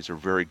Chinese are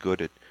very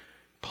good at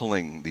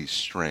pulling these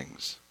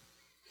strings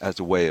as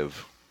a way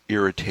of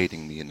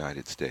irritating the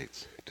United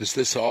States. Does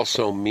this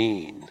also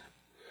mean,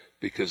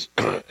 because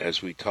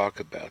as we talk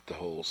about the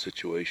whole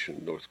situation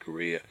in North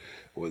Korea,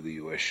 whether the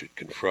U.S. should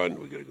confront,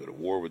 we're going to go to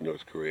war with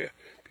North Korea,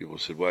 people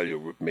said, well,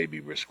 you'll maybe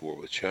risk war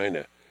with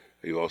China.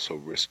 Are you also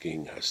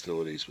risking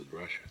hostilities with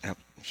Russia?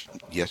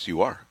 Yes,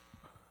 you are.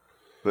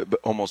 But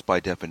almost by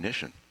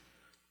definition.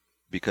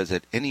 Because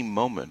at any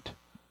moment,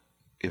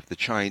 if the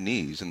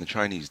Chinese, and the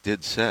Chinese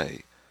did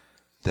say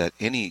that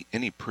any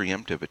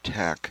preemptive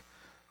attack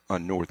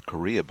on North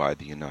Korea by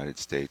the United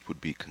States would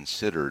be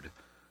considered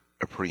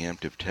a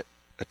preemptive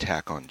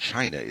attack on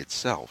China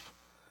itself,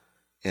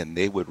 and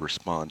they would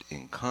respond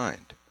in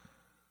kind.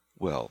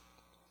 Well,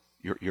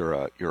 you're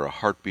a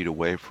heartbeat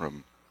away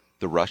from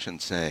the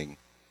Russians saying,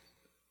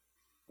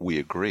 we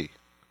agree.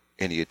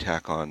 Any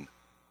attack on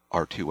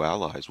our two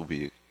allies will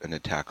be an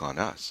attack on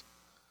us.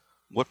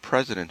 What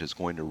president is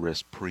going to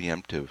risk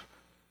preemptive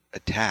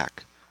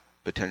attack,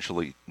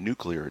 potentially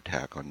nuclear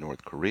attack on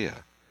North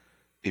Korea,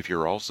 if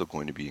you're also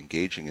going to be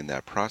engaging in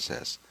that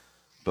process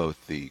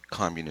both the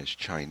communist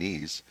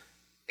Chinese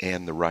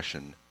and the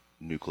Russian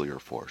nuclear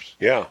force?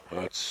 Yeah,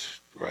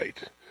 that's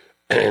right.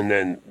 And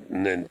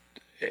then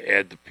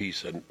add the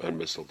piece on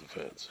missile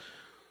defense.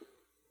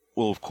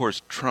 Well, of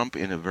course, Trump,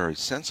 in a very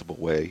sensible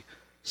way,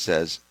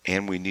 says,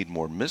 and we need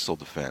more missile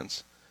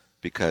defense,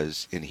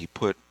 because, and he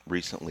put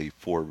recently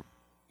 $4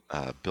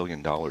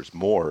 billion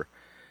more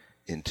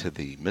into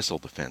the missile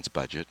defense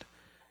budget,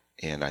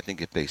 and I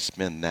think if they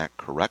spend that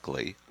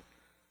correctly,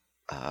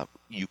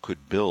 you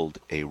could build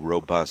a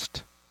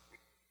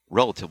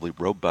relatively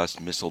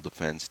robust missile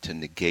defense to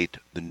negate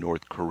the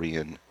North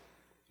Korean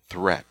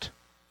threat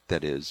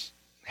that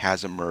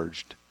has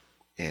emerged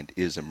and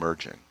is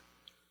emerging.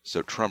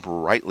 So Trump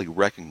rightly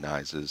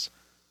recognizes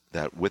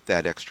that with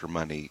that extra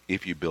money,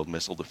 if you build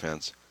missile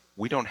defense,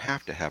 we don't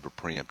have to have a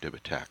preemptive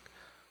attack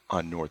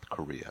on North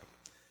Korea.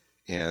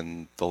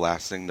 And the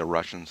last thing the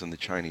Russians and the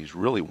Chinese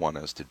really want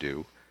us to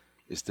do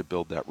is to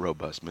build that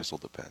robust missile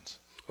defense.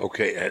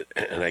 Okay,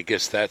 and I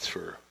guess that's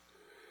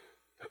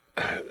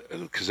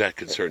because that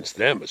concerns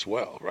them as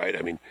well, right?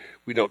 I mean,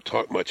 we don't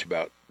talk much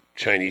about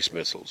Chinese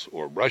missiles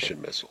or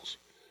Russian missiles,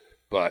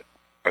 but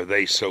are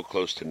they so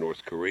close to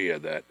North Korea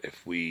that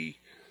if we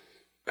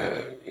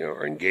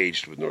are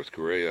engaged with North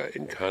Korea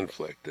in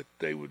conflict, that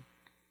they would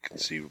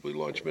conceivably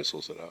launch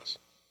missiles at us?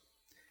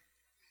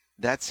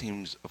 That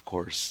seems, of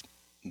course,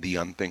 the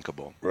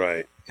unthinkable.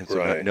 Right. And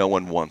so no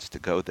one wants to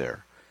go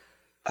there.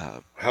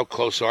 How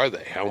close are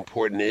they? How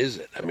important is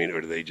it? I mean,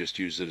 or do they just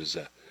use it as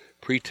a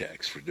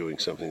pretext for doing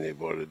something they've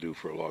wanted to do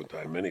for a long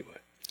time anyway?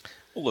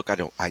 Well, look, I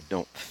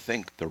don't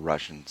think the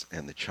Russians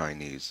and the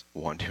Chinese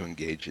want to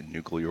engage in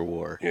nuclear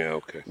war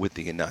with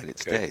the United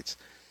States.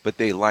 But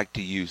they like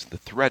to use the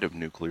threat of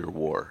nuclear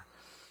war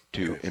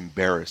to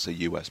embarrass a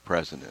U.S.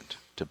 president,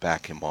 to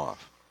back him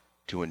off,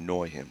 to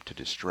annoy him, to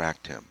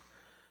distract him.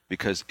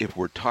 Because if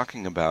we're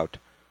talking about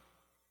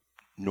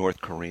North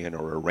Korean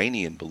or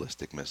Iranian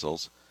ballistic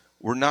missiles,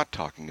 we're not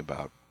talking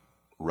about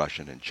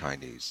Russian and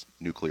Chinese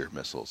nuclear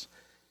missiles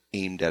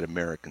aimed at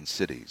American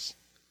cities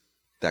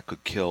that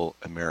could kill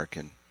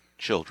American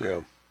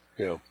children.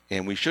 Yeah.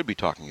 And we should be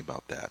talking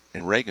about that.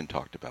 And Reagan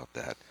talked about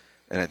that.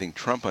 And I think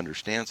Trump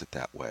understands it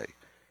that way.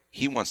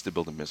 He wants to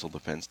build a missile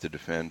defense to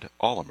defend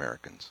all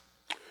Americans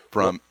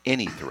from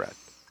any threat.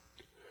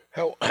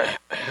 How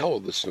will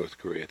this North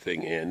Korea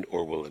thing end,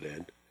 or will it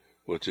end?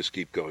 Will it just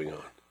keep going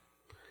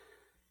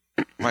on?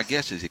 My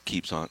guess is it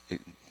keeps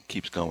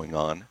going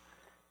on.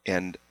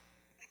 And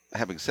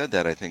having said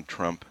that, I think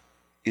Trump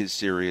is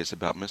serious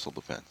about missile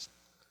defense.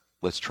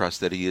 Let's trust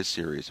that he is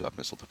serious about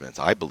missile defense.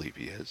 I believe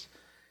he is.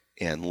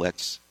 And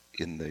let's,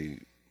 in the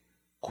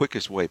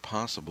quickest way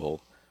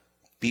possible,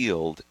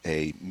 field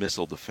a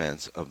missile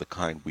defense of the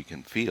kind we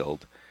can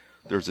field.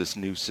 There's this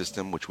new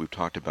system, which we've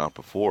talked about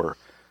before,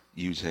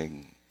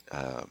 using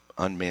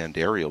unmanned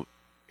aerial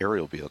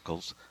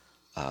vehicles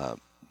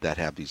that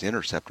have these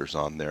interceptors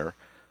on there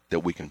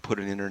that we can put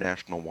in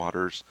international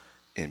waters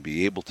and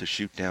be able to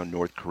shoot down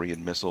North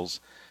Korean missiles.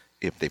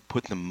 If they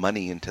put the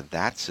money into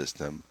that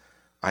system,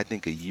 I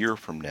think a year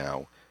from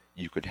now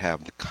you could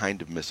have the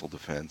kind of missile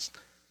defense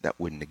that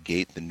would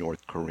negate the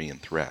North Korean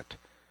threat.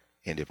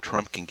 And if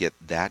Trump can get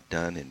that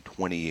done in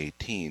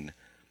 2018,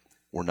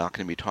 we're not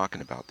going to be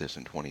talking about this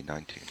in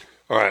 2019.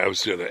 All right, I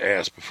was going to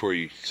ask, before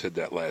you said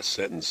that last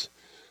sentence,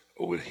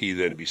 would he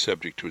then be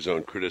subject to his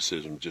own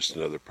criticism, just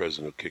another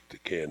president who kicked the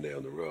can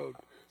down the road?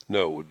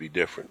 No, it would be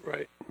different,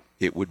 right?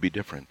 It would be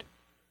different.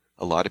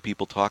 A lot of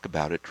people talk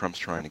about it. Trump's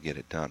trying to get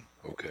it done.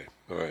 Okay,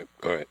 all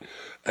right.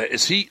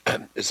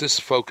 Is this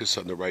focus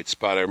on the right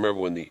spot? I remember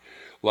when a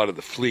lot of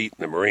the fleet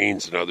and the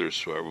Marines and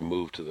others were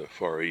moved to the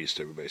Far East,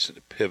 everybody said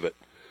to pivot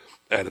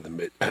out of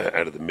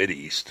the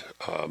Mideast.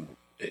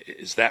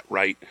 Is that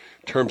right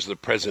in terms of the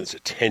president's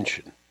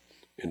attention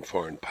in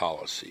foreign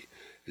policy?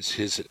 Is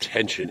his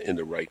attention in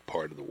the right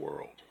part of the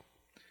world?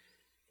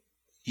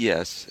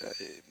 Yes,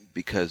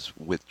 because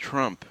with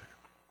Trump,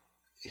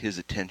 his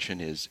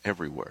attention is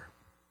everywhere.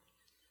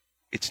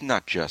 It's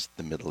not just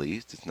the Middle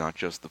East. It's not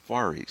just the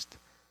Far East.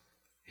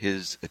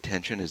 His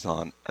attention is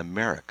on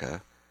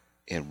America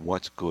and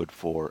what's good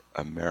for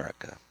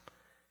America.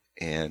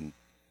 And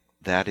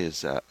that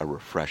is a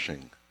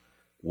refreshing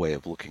way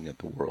of looking at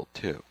the world,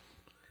 too.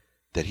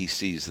 That he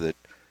sees that,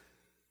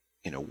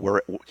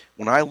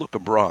 when I look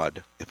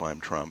abroad, if I'm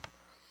Trump,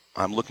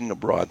 I'm looking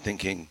abroad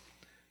thinking,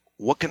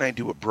 what can I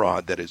do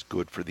abroad that is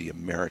good for the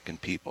American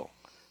people,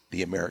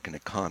 the American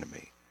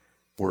economy?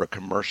 We're a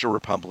commercial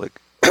republic.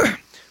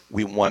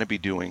 We want to be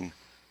doing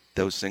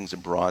those things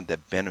abroad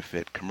that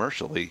benefit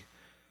commercially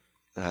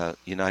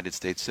United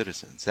States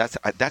citizens.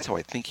 That's how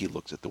I think he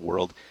looks at the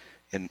world.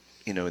 And,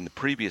 in the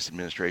previous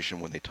administration,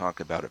 when they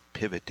talk about a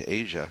pivot to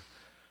Asia,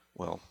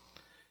 well,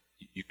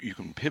 you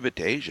can pivot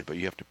to Asia, but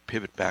you have to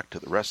pivot back to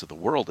the rest of the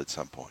world at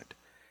some point.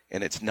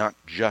 And it's not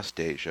just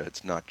Asia.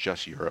 It's not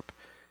just Europe.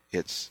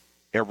 It's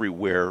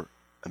everywhere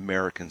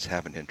Americans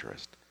have an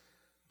interest.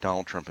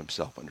 Donald Trump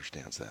himself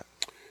understands that.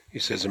 He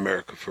says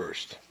America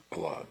first a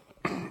lot.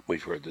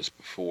 We've heard this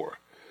before.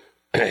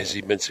 Has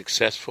he been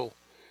successful,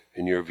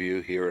 in your view,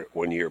 here at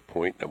 1 year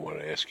point? I want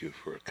to ask you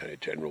for a kind of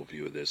general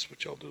view of this,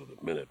 which I'll do in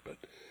a minute. But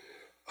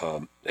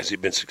has he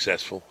been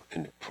successful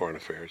in foreign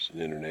affairs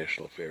and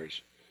international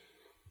affairs?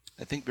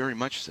 I think very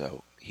much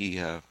so.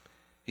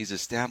 He's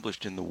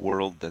established in the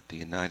world that the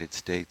United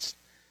States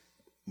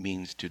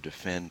means to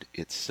defend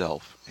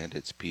itself and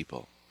its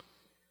people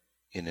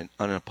in an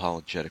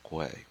unapologetic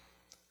way.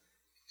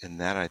 And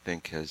that, I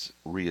think, has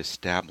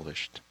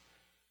reestablished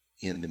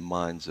in the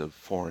minds of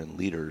foreign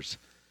leaders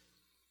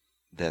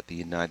that the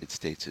United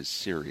States is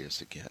serious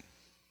again.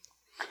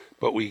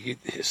 But we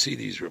see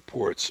these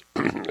reports.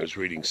 I was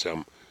reading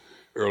some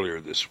earlier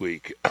this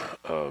week.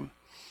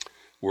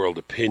 World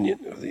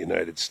opinion of the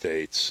United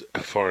States,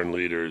 foreign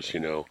leaders,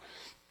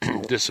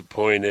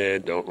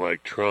 disappointed, don't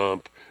like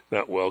Trump,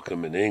 not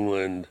welcome in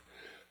England.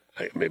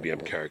 Maybe I'm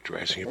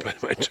characterizing it by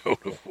my tone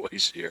of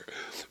voice here.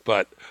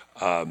 But,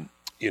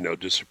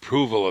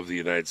 disapproval of the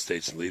United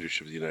States and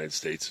leadership of the United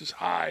States is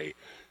high,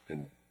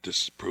 and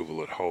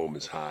disapproval at home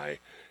is high.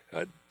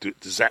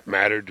 Does that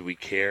matter? Do we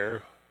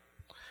care?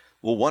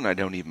 Well, one, I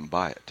don't even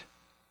buy it.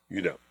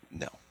 You don't?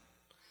 No.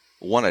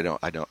 One, I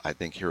don't. I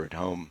think here at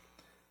home,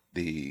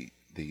 the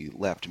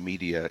left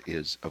media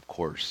is, of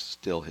course,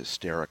 still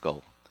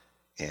hysterical,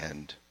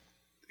 and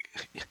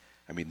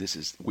I mean,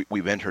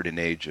 we've entered an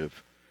age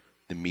of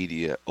the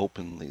media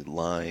openly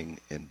lying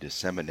and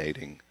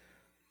disseminating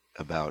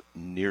about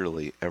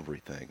nearly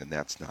everything, and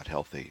that's not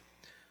healthy.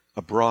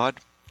 Abroad,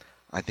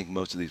 I think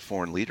most of these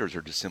foreign leaders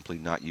are just simply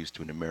not used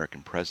to an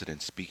American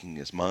president speaking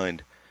his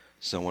mind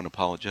so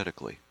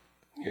unapologetically.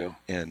 Yeah.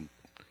 And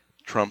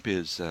Trump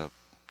is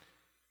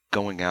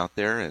going out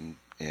there and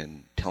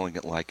telling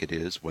it like it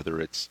is,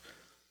 whether it's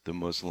the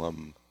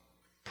Muslim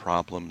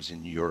problems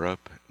in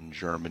Europe and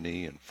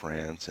Germany and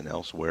France and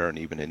elsewhere and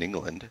even in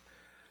England.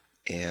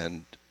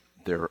 And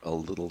they're a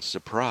little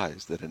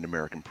surprised that an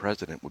American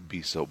president would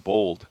be so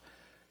bold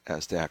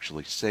as to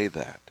actually say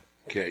that.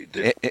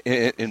 Okay.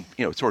 And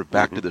sort of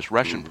back to this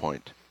Russian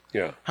point.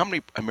 Yeah. How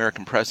many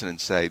American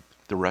presidents say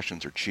the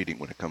Russians are cheating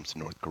when it comes to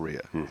North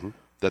Korea?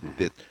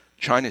 That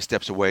China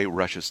steps away,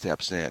 Russia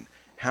steps in.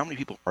 How many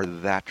people are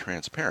that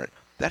transparent?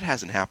 That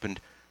hasn't happened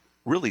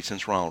really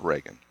since Ronald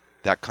Reagan,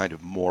 that kind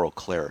of moral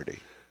clarity.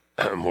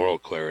 Moral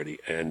clarity.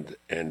 And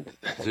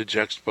to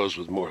juxtapose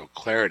with moral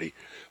clarity,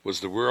 was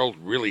the world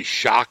really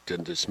shocked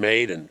and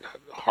dismayed and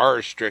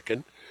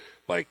horror-stricken,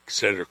 like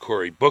Senator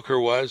Cory Booker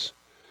was,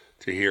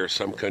 to hear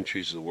some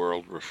countries of the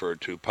world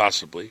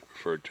possibly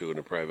referred to in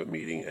a private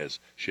meeting as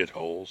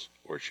shitholes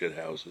or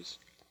shithouses?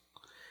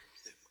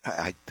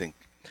 I think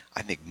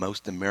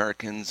most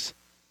Americans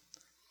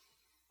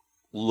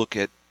look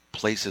at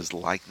places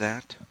like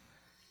that,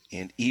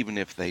 and even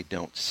if they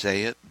don't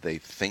say it, they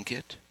think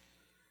it.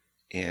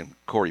 And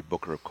Cory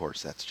Booker, of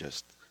course, that's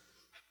just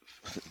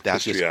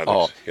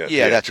all.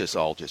 That's just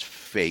all just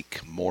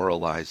fake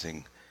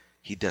moralizing.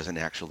 He doesn't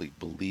actually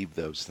believe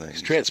those things.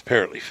 It's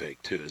transparently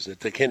fake too,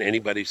 isn't it? Can't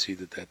anybody see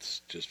that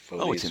that's just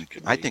phony?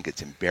 I think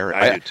it's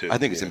embarrassing. I do too. I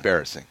think it's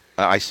embarrassing.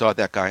 I saw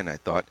that guy and I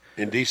thought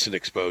indecent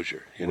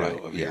exposure,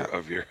 of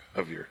your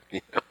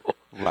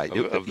right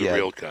of the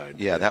real kind.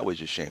 Yeah, that was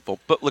just shameful.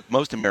 But look,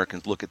 most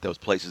Americans look at those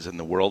places in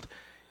the world,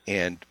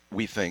 and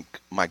we think,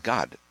 my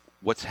God,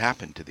 what's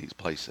happened to these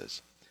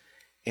places?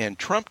 And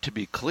Trump, to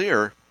be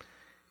clear,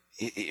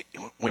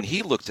 when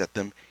he looks at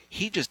them,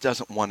 he just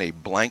doesn't want a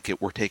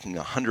blanket. We're taking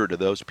 100 of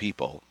those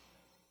people,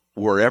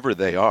 wherever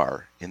they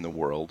are in the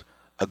world,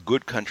 a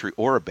good country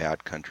or a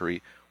bad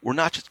country. We're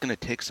not just going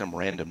to take some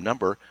random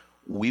number.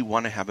 We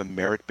want to have a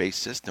merit-based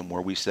system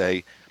where we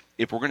say,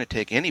 if we're going to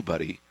take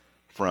anybody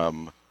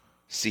from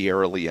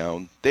Sierra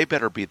Leone, they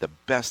better be the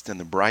best and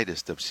the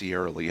brightest of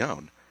Sierra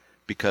Leone,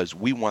 because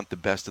we want the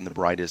best and the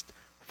brightest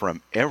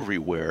from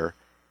everywhere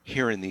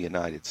here in the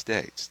United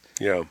States.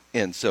 Yeah.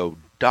 And so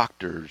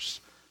doctors,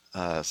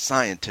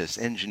 scientists,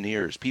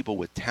 engineers, people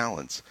with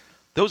talents,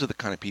 those are the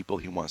kind of people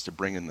he wants to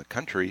bring in the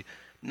country,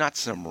 not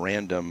some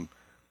random,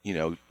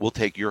 we'll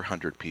take your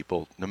 100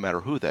 people no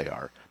matter who they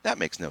are. That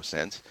makes no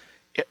sense.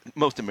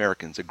 Most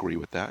Americans agree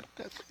with that.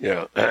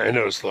 Yeah, I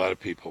noticed a lot of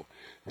people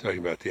talking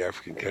about the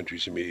African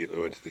countries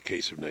immediately went to the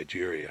case of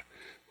Nigeria.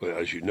 Well,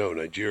 as you know,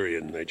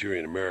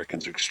 Nigerian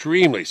Americans are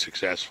extremely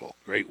successful,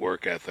 great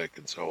work ethic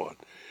and so on,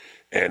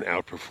 and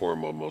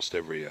outperform almost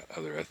every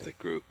other ethnic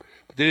group.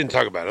 But they didn't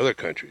talk about other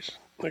countries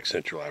like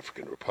Central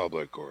African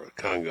Republic or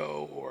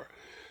Congo or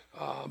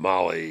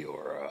Mali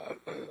or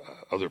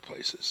other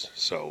places.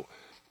 So,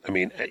 I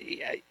mean,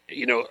 a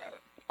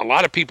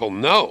lot of people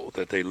know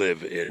that they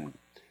live in,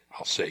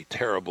 I'll say,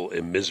 terrible,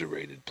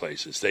 immiserated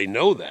places. They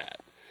know that,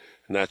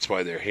 and that's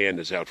why their hand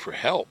is out for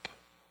help,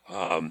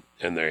 and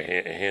their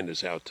hand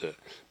is out to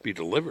be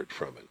delivered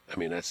from it. I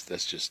mean,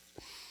 that's just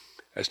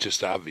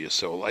obvious.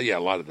 So, yeah, a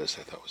lot of this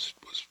I thought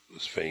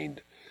was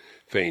feigned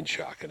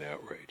shock and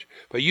outrage.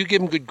 But you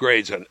give them good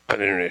grades on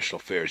international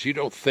affairs. You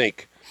don't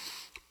think,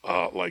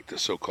 like the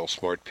so-called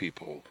smart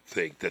people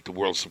think, that the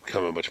world's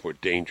become a much more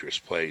dangerous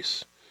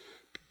place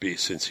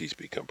since he's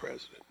become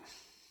president.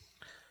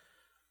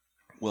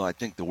 Well, I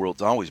think the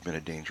world's always been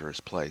a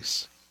dangerous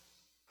place.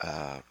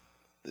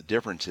 The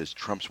difference is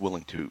Trump's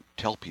willing to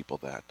tell people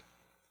that.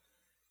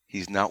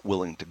 He's not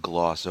willing to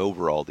gloss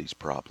over all these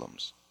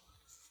problems.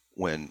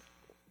 When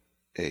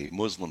a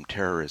Muslim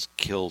terrorist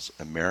kills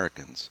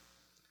Americans,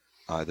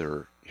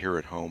 either here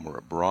at home or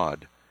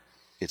abroad,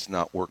 it's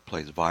not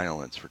workplace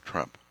violence for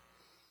Trump.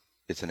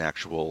 It's an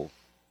actual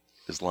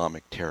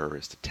Islamic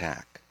terrorist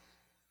attack.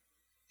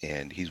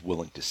 And he's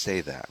willing to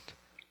say that.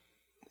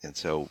 And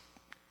so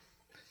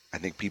I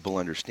think people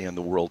understand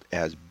the world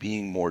as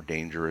being more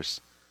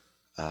dangerous.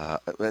 I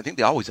think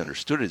they always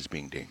understood it as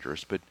being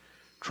dangerous, but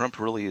Trump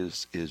really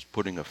is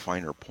putting a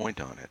finer point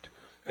on it.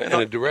 And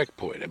a direct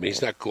point. I mean,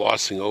 he's not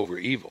glossing over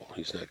evil.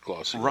 He's not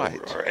glossing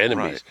over our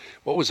enemies. Right.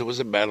 What was it? Was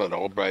it Madeleine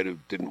Albright who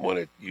didn't want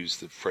to use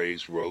the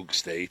phrase rogue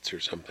states or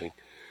something?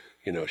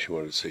 She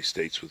wanted to say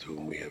states with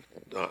whom we have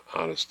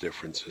honest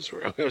differences.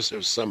 Or there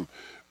was some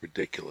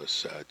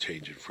ridiculous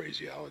change in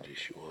phraseology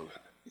she wanted.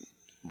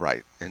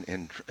 Right.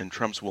 And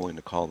Trump's willing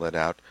to call that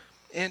out.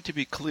 And to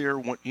be clear,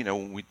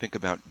 when we think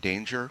about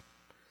danger,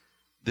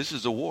 this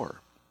is a war.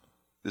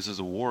 This is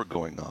a war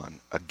going on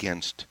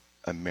against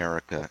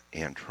America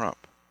and Trump.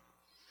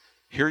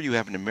 Here you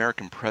have an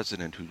American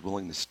president who's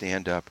willing to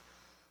stand up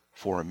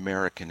for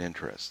American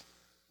interests.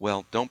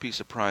 Well, don't be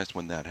surprised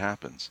when that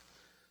happens,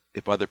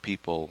 if other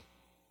people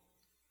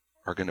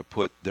are going to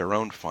put their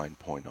own fine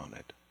point on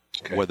it,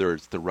 whether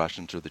it's the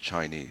Russians or the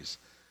Chinese,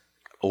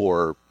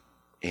 or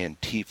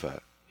Antifa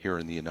here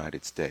in the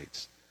United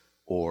States,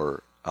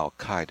 or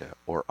Al-Qaeda,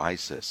 or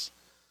ISIS,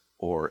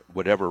 or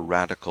whatever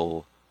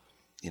radical,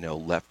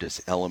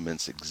 leftist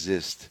elements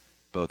exist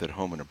both at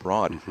home and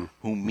abroad,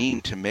 who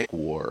mean to make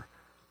war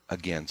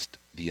against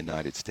the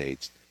United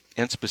States,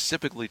 and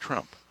specifically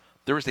Trump.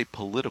 There is a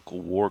political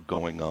war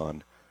going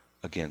on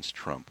against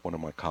Trump. One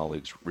of my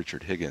colleagues,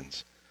 Richard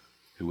Higgins,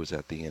 who was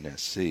at the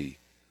NSC,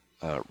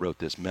 wrote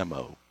this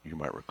memo, you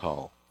might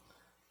recall,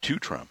 to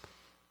Trump,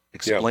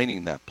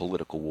 explaining that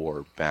political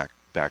war back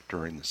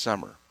during the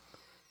summer,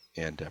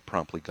 and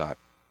promptly got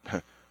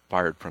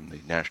fired from the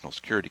National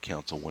Security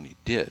Council when he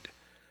did.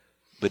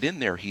 But in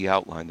there, he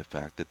outlined the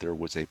fact that there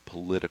was a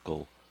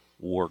political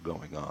war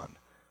going on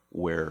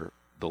where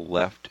the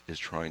left is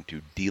trying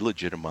to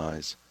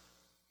delegitimize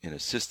in a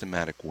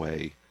systematic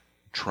way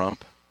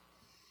Trump,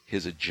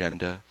 his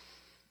agenda,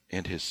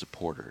 and his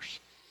supporters.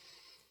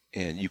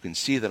 And you can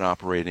see that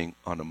operating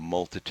on a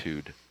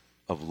multitude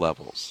of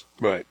levels.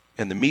 Right.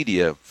 And the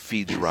media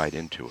feeds right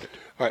into it.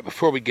 All right,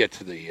 before we get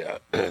to the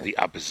the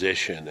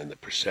opposition and the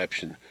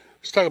perception,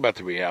 let's talk about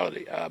the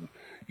reality.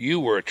 You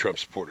were a Trump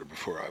supporter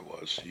before I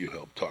was. You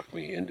helped talk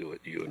me into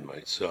it, you and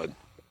my son,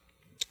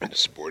 into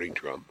supporting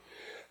Trump.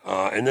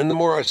 And then the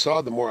more I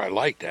saw, the more I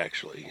liked,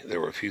 actually.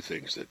 There were a few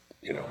things that,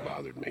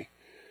 bothered me,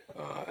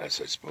 as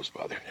I suppose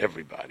bothered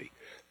everybody.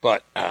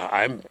 But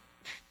I'm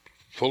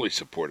fully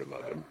supportive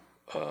of him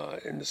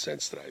in the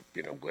sense that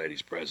I'm glad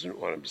he's president,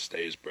 want him to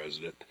stay as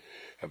president,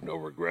 have no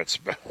regrets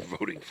about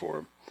voting for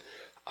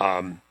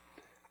him.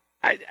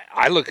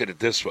 I look at it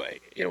this way,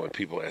 when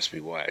people ask me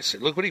why, I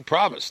said, look what he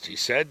promised. He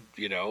said,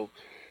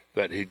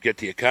 that he'd get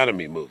the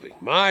economy moving.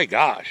 My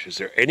gosh, is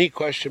there any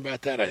question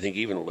about that? I think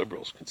even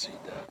liberals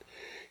concede that.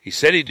 He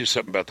said he'd do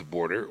something about the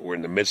border. We're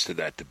in the midst of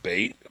that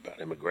debate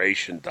about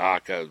immigration,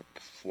 DACA,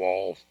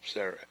 wall,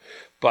 etc.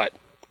 But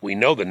we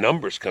know the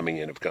numbers coming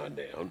in have gone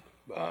down.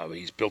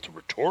 He's built a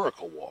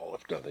rhetorical wall,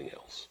 if nothing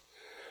else.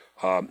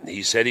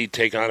 He said he'd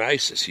take on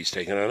ISIS. He's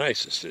taken on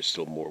ISIS. There's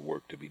still more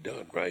work to be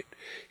done, right?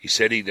 He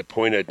said he'd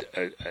appoint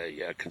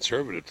a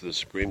conservative to the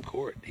Supreme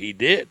Court. He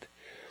did.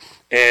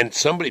 And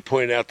somebody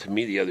pointed out to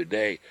me the other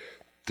day,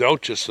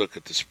 don't just look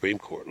at the Supreme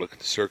Court, look at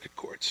the circuit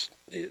courts.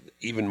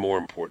 Even more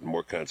important,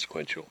 more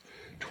consequential,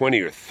 20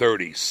 or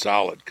 30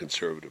 solid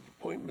conservative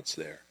appointments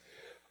there.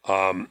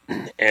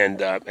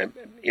 And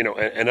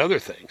other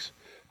things.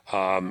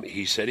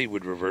 He said he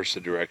would reverse the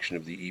direction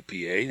of the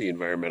EPA, the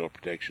Environmental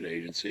Protection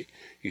Agency.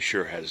 He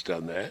sure has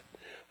done that.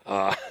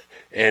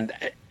 And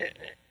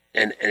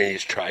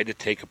he's tried to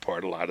take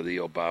apart a lot of the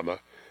Obama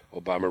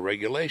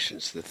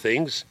regulations. The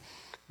things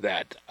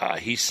that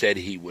he said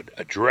he would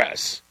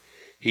address,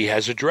 he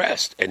has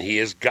addressed, and he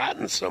has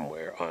gotten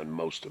somewhere on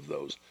most of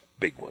those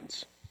big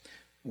ones.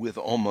 With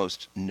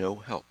almost no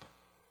help.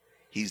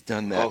 He's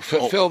done that. Oh,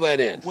 fill that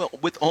in. Well,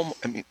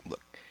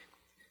 look,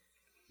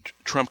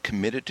 Trump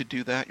committed to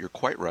do that. You're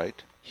quite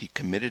right. He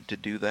committed to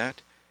do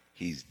that.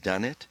 He's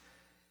done it.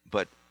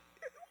 But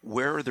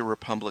where are the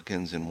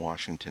Republicans in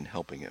Washington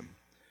helping him?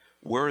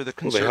 Where are the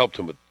Well, they helped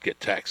him get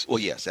taxes. Well,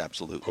 yes,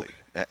 absolutely.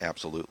 Okay.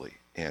 Absolutely.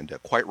 And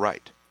quite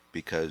right,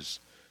 because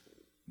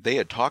they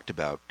had talked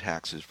about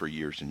taxes for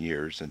years and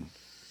years, and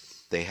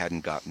they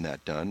hadn't gotten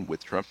that done.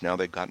 With Trump, now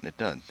they've gotten it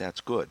done.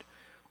 That's good.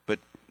 But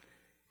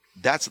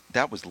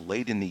that was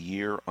late in the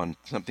year on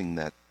something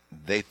that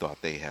they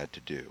thought they had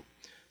to do.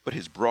 But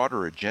his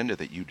broader agenda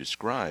that you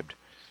described,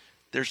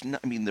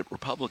 the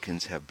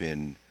Republicans have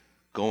been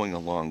going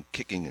along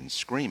kicking and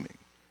screaming.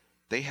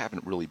 They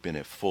haven't really been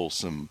a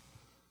fulsome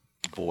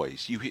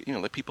voice.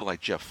 Like people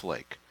like Jeff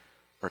Flake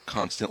are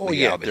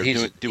constantly out there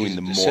doing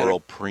the moral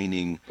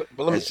preening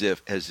as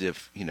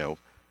if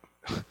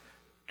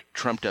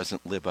Trump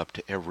doesn't live up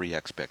to every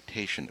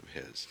expectation of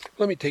his.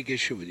 Let me take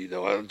issue with you,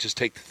 though. I'll just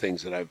take the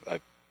things that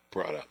I've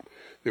brought up.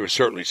 They were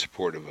certainly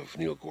supportive of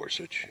Neil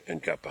Gorsuch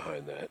and got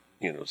behind that.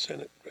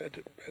 Senate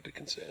had to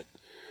consent,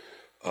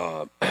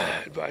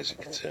 advising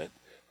consent.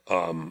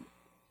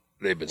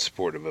 They've been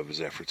supportive of his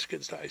efforts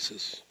against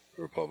ISIS,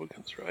 the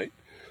Republicans, right?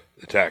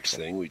 The tax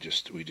thing we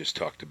just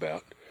talked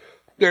about.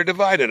 They're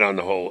divided on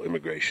the whole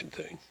immigration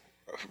thing,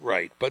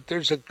 right? But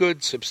there's a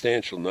good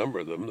substantial number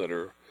of them that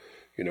are,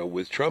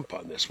 with Trump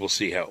on this. We'll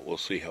see how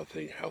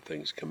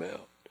things come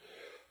out.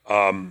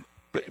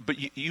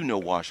 But you know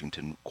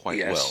Washington quite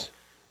yes. well.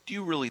 Do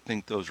you really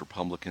think those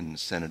Republican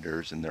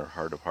senators, in their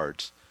heart of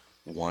hearts,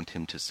 want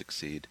him to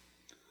succeed?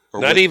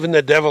 Not even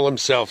the devil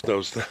himself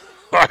knows the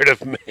heart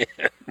of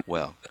man.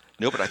 Well,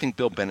 no, but I think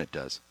Bill Bennett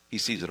does. He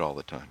sees it all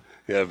the time.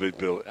 Yeah, but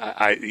Bill,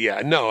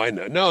 I know.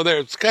 No,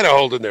 they're kind of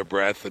holding their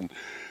breath, and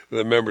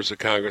the members of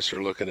Congress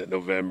are looking at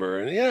November,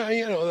 and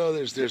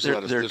there's a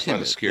lot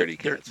of security.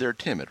 They're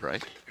timid,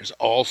 right? There's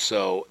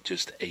also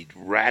just a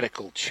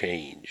radical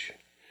change.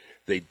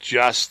 They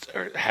just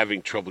are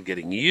having trouble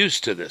getting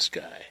used to this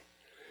guy.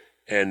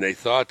 And they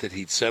thought that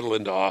he'd settle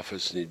into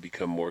office and he'd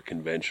become more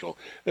conventional.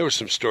 There were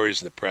some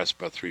stories in the press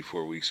about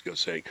 3-4 weeks ago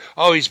saying,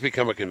 "Oh, he's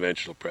become a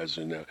conventional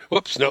president now."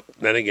 Whoops, nope.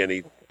 Then again,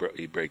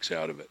 he breaks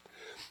out of it.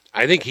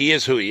 I think he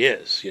is who he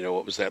is.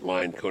 What was that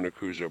line Conor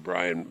Cruz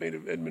O'Brien made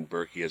of Edmund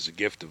Burke? He has a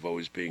gift of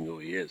always being who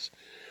he is,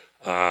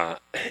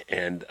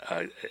 and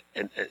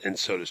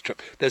so does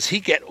Trump. Does he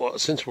get? Well,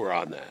 since we're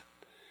on that,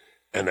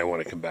 and I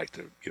want to come back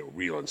to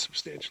real and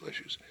substantial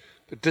issues,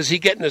 but does he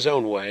get in his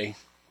own way?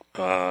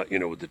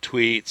 With the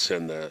tweets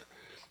and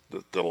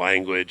the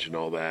language and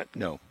all that.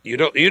 No, you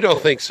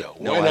don't think so.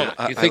 No, why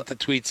not? You think the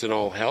tweets and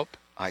all help?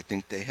 I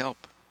think they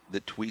help.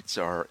 The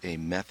tweets are a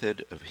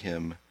method of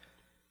him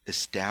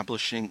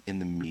establishing in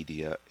the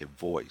media a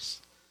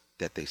voice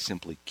that they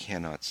simply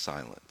cannot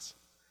silence.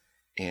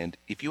 And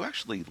if you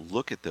actually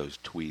look at those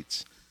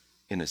tweets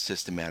in a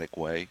systematic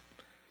way,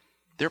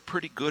 they're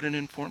pretty good and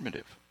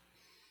informative.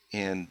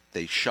 And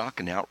they shock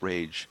and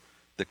outrage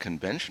the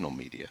conventional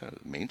media,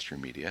 the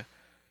mainstream media,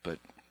 but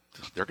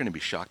they're going to be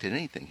shocked at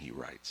anything he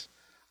writes.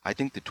 I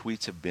think the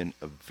tweets have been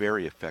a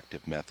very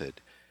effective method,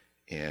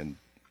 and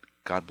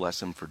God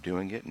bless him for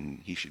doing it,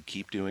 and he should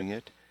keep doing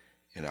it.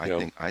 And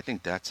I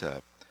think that's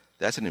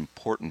That's an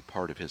important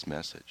part of his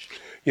message.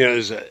 You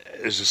know,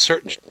 there's a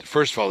certain,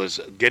 first of all, there's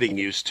getting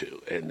used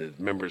to, and the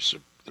members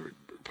of the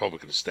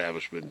Republican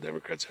establishment and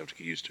Democrats have to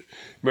get used to.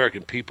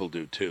 American people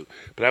do too.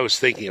 But I was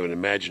thinking of an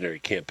imaginary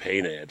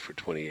campaign ad for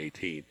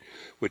 2018,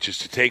 which is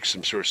to take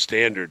some sort of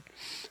standard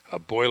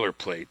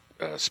boilerplate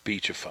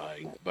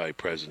speechifying by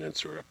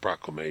presidents or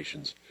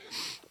proclamations,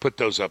 put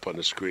those up on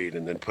the screen,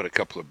 and then put a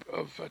couple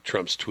of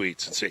Trump's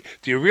tweets and say,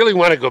 do you really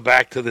want to go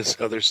back to this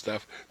other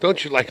stuff?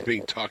 Don't you like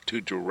being talked to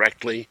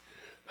directly?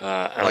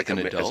 Like an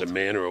adult? As a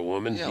man or a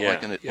woman? Yeah,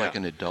 like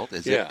an adult,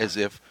 as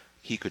if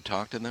he could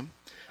talk to them?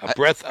 A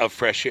breath of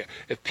fresh air.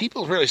 If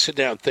people really sit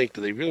down and think,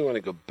 do they really want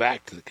to go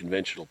back to the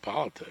conventional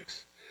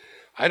politics?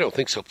 I don't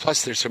think so.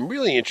 Plus, there's some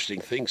really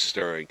interesting things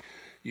stirring.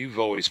 You've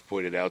always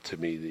pointed out to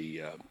me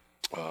the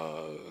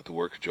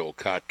work of Joel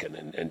Kotkin,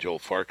 and Joel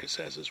Farkas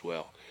has as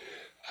well.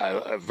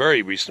 A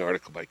very recent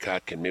article by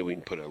Kotkin, maybe we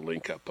can put a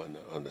link up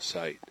on the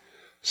site,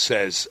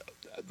 says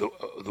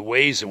the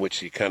ways in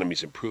which the economy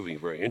is improving are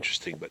very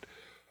interesting,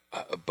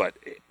 but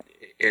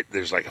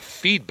there's like a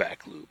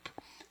feedback loop,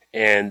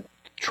 and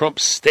Trump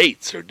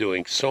states are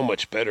doing so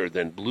much better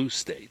than blue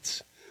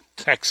states.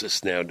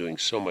 Texas now doing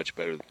so much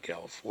better than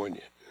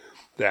California,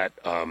 that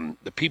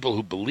the people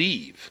who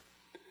believe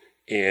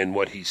in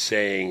what he's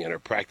saying and are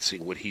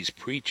practicing what he's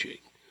preaching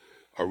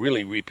are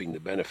really reaping the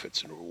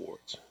benefits and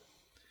rewards.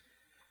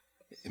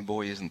 And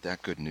boy, isn't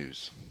that good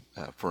news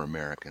for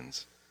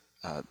Americans.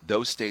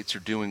 Those states are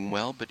doing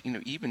well, but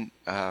even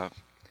I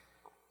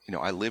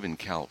live in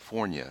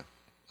California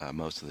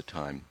most of the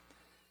time,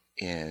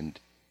 and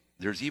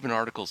there's even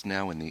articles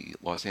now in the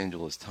Los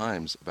Angeles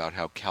Times about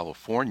how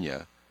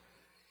California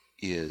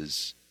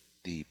is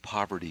the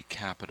poverty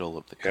capital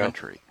of the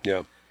country.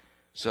 Yeah.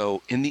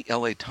 So in the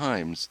LA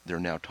Times, they're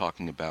now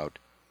talking about,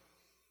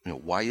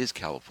 why is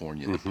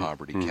California the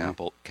poverty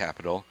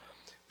capital?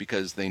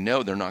 Because they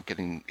know they're not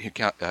getting,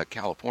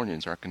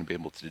 Californians aren't going to be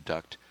able to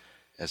deduct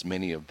as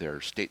many of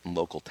their state and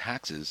local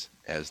taxes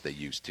as they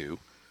used to.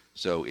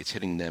 So it's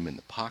hitting them in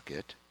the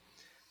pocket.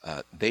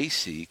 They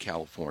see,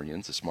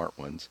 Californians, the smart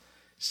ones,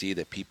 see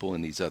that people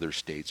in these other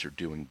states are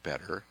doing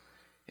better.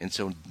 And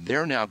so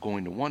they're now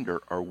going to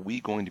wonder, are we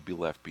going to be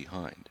left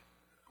behind?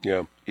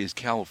 Yeah. Is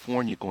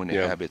California going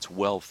to have its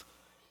wealth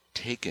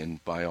taken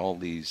by all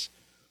these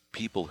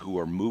people who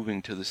are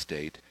moving to the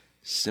state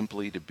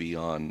simply to be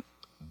on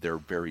their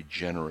very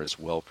generous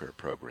welfare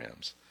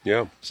programs?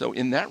 Yeah. So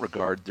in that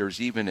regard,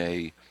 there's even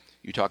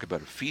you talk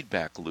about a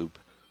feedback loop,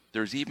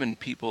 there's even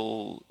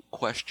people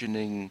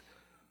questioning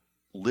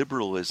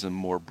liberalism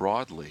more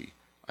broadly,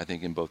 I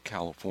think in both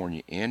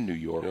California and New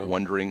York,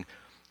 wondering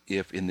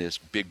if in this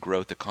big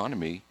growth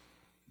economy,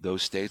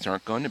 those states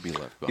aren't going to be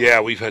left behind. Yeah,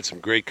 we've had some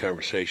great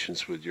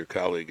conversations with your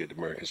colleague at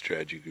American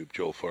Strategy Group,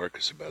 Joel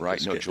Farkas, about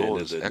this. No, Joel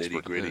into is the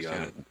expert nitty-gritty in on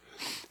this, it.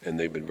 And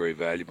they've been very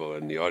valuable,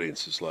 and the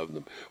audiences love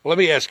them. Well, let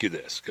me ask you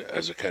this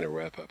as a kind of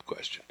wrap-up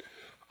question.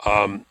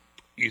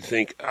 You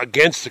think,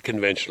 against the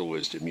conventional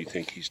wisdom, you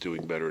think he's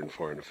doing better in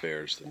foreign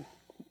affairs than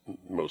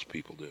most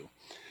people do.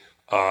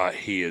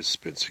 He has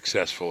been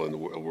successful, and the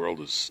world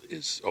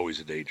is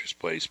always a dangerous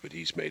place, but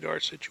he's made our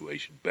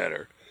situation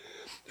better.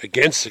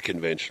 Against the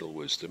conventional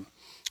wisdom,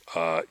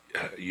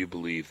 you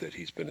believe that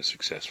he's been a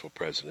successful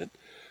president.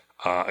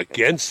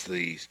 Against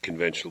the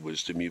conventional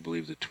wisdom, you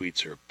believe the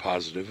tweets are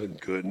positive and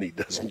good and he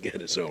doesn't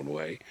get his own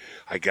way.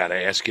 I got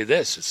to ask you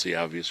this. It's the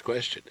obvious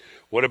question.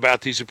 What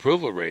about these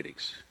approval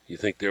ratings? You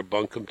think they're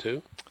bunkum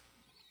too?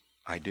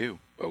 I do.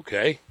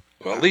 Okay.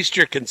 Well, at least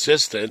you're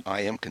consistent.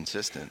 I am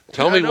consistent.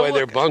 Tell me why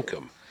they're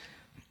bunkum.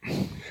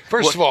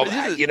 First of all,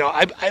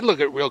 I look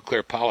at Real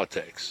Clear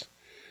Politics,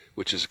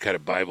 which is a kind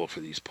of Bible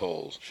for these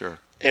polls. Sure.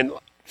 And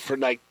for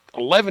like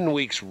 11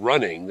 weeks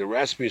running, the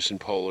Rasmussen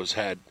poll has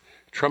had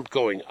Trump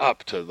going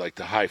up to like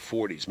the high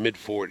 40s, mid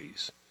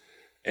 40s,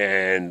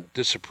 and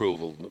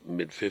disapproval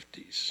mid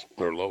 50s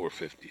or lower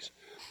 50s.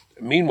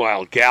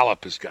 Meanwhile,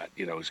 Gallup has got,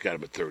 he's got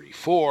him at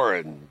 34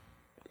 and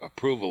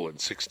approval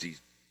and 62,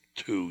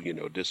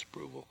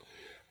 disapproval.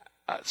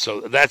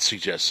 So that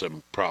suggests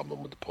some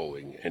problem with the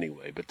polling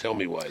anyway. But tell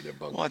me why they're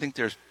bunkum. Well, I think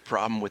there's a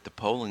problem with the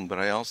polling, but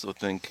I also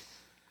think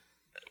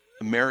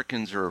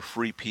Americans are a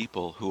free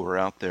people who are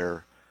out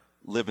there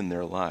living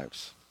their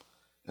lives,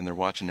 and they're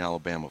watching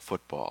Alabama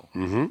football,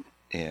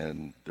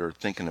 and they're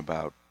thinking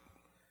about,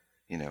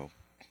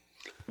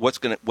 what's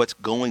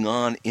going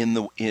on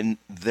in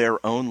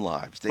their own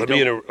lives. Let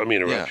me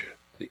interrupt you.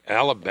 The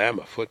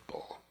Alabama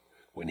football,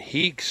 when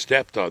he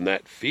stepped on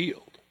that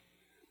field,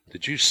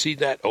 did you see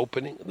that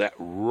opening, that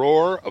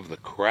roar of the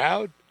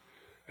crowd?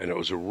 And it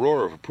was a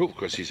roar of approval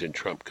because he's in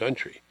Trump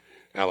country.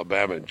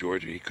 Alabama and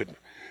Georgia, he couldn't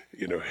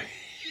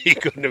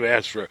have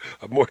asked for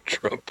a more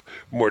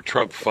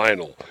Trump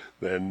final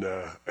than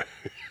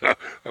it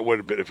would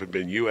have been if it had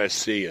been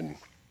USC and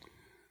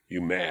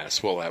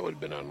UMass. Well, that would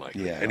have been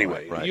unlikely. Yeah,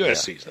 anyway, right,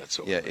 USC's not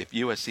so. Yeah, if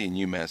USC and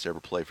UMass ever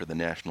play for the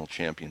national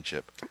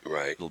championship,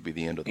 it'll be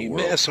the end of the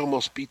world. UMass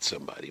almost beat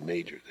somebody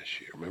major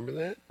this year. Remember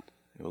that?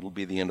 It'll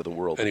be the end of the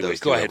world. Anyway,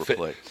 go ahead.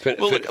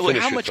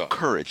 How much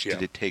courage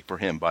did it take for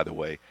him, by the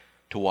way,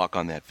 to walk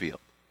on that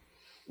field?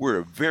 We're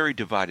a very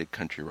divided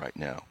country right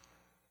now.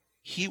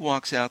 He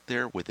walks out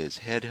there with his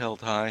head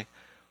held high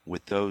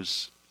with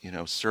those,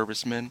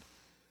 servicemen.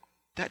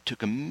 That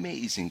took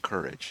amazing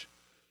courage.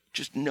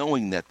 Just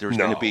knowing that there's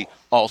going to be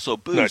also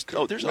booze.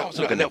 There's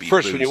also going to be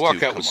first, booze when you walk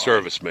too. out with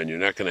servicemen, you're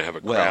not going to have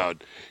a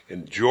crowd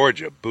in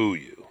Georgia boo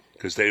you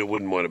because they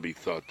wouldn't want to be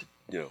thought,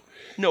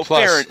 No,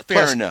 plus,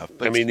 fair enough.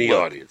 But the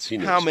look, audience. He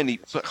knows how many?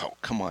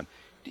 Come on.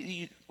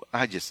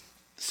 I just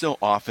so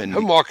often.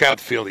 He'll walk out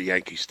the field of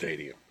Yankee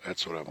Stadium.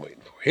 That's what I'm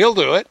waiting for. He'll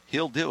do it.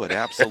 He'll do it,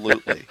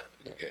 absolutely.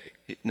 Okay.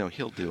 No,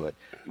 he'll do it.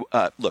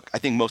 Look, I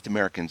think most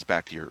Americans,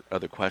 back to your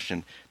other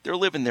question, they're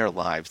living their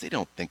lives. They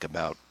don't think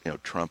about,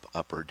 Trump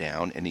up or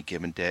down any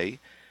given day.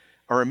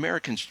 Are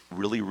Americans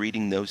really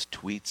reading those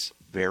tweets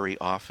very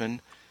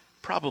often?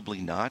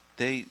 Probably not.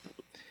 They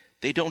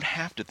don't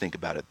have to think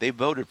about it. They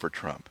voted for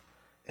Trump,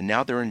 and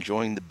now they're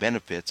enjoying the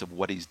benefits of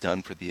what he's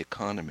done for the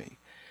economy.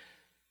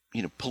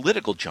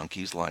 Political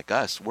junkies like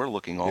us, we're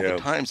looking all the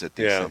times at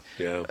these things.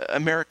 Yeah.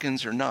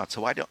 Americans are not.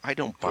 So I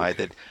don't buy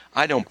that.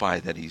 I don't buy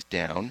that he's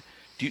down.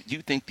 Do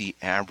you think the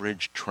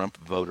average Trump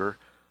voter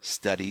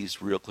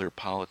studies Real Clear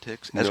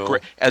Politics?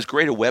 As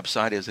great a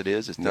website as it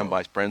is, it's done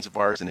by friends of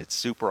ours, and it's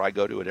super. I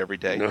go to it every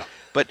day. No.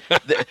 But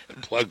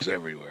plugs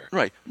everywhere.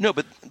 Right. No,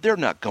 but they're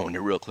not going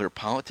to Real Clear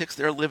Politics.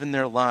 They're living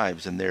their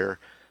lives, and they're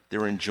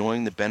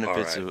enjoying the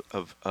benefits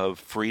of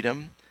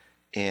freedom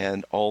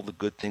and all the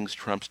good things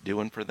Trump's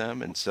doing for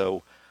them. And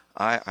so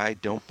I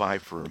don't buy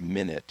for a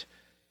minute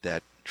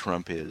that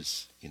Trump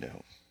is,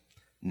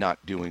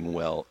 not doing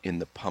well in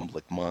the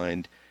public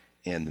mind.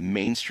 And the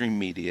mainstream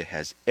media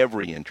has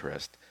every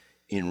interest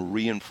in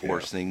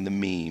reinforcing the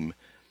meme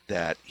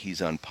that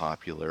he's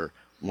unpopular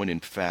when,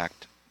 in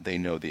fact, they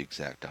know the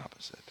exact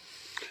opposite.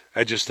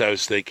 I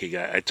was thinking,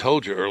 I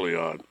told you early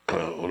on,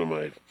 one of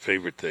my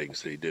favorite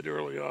things that he did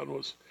early on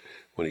was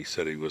when he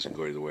said he wasn't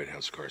going to the White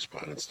House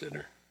Correspondents'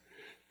 Dinner.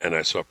 And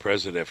I saw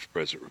president after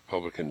president,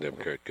 Republican,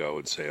 Democrat, go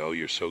and say, "Oh,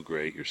 you're so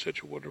great. You're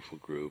such a wonderful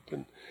group,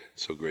 and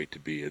so great to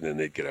be." And then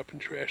they'd get up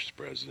and trash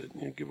the president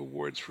and give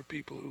awards for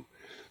people who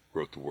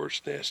wrote the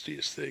worst,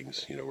 nastiest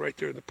things, right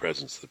there in the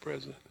presence of the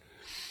president.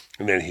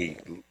 And then he,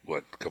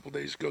 a couple of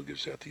days ago,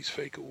 gives out these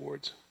fake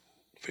awards,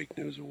 fake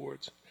news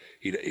awards.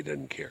 He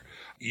doesn't care.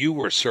 You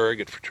were a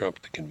surrogate for Trump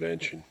at the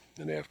convention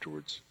and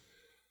afterwards.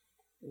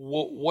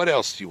 What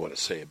else do you want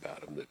to say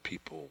about him that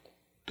people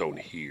don't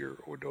hear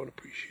or don't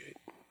appreciate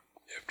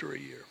after a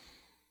year?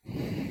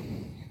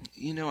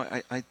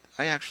 I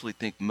actually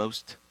think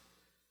most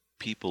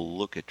people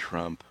look at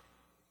Trump,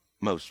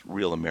 most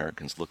real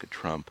Americans look at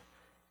Trump,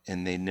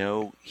 and they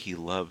know he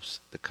loves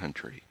the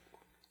country.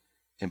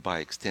 And by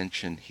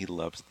extension, he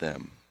loves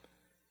them.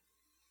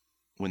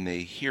 When they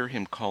hear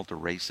him called a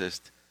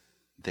racist,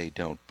 they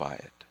don't buy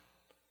it.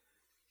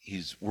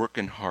 He's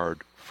working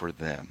hard for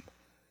them.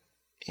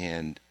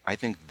 And I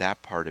think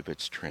that part of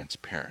it's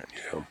transparent.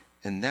 Yeah.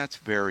 And that's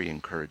very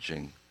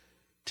encouraging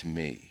to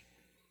me.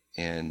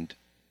 And,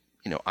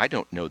 I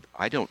don't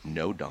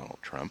know Donald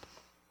Trump,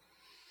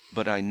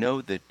 but I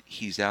know that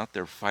he's out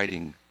there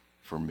fighting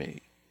for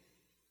me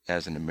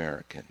as an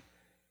American,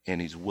 and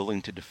he's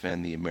willing to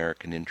defend the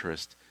American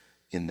interest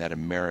in that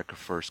America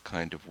First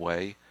kind of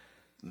way.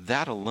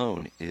 That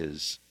alone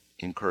is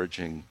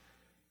encouraging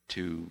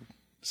to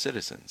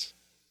citizens,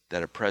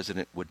 that a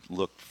president would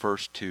look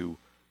first to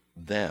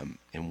them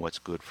and what's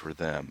good for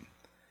them,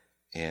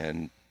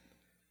 and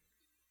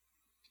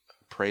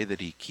pray that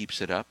he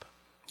keeps it up,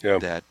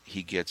 that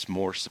he gets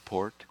more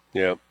support,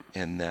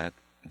 and that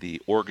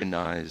the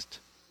organized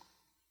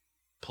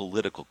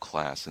political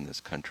class in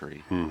this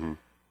country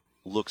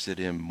looks at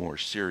him more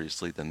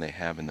seriously than they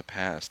have in the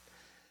past,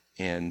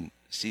 and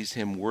sees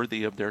him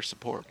worthy of their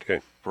support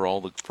for all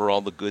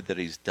the good that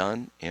he's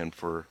done and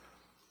for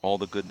all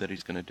the good that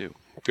he's going to do.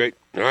 Great.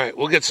 All right,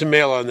 we'll get some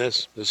mail on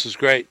this. This is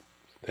great.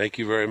 Thank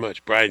you very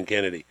much, Brian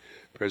Kennedy,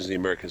 president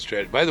of the American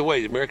Strategy. By the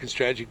way, the American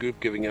Strategy Group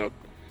giving out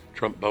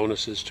Trump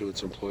bonuses to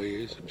its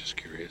employees. I'm just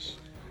curious.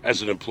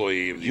 As an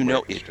employee of the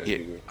American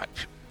Strategy Group,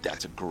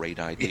 that's a great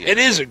idea. It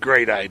is a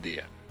great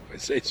idea. I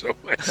say so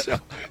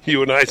myself.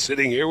 You and I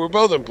sitting here, we're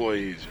both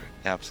employees.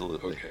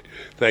 Absolutely. Okay.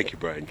 Thank you,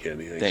 Brian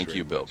Kennedy. Thank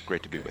you, Bill.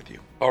 Great to be with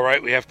you. All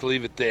right, we have to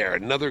leave it there.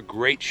 Another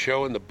great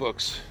show in the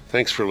books.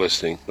 Thanks for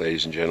listening,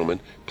 ladies and gentlemen.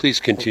 Please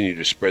continue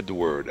to spread the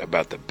word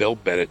about the Bill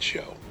Bennett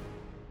Show.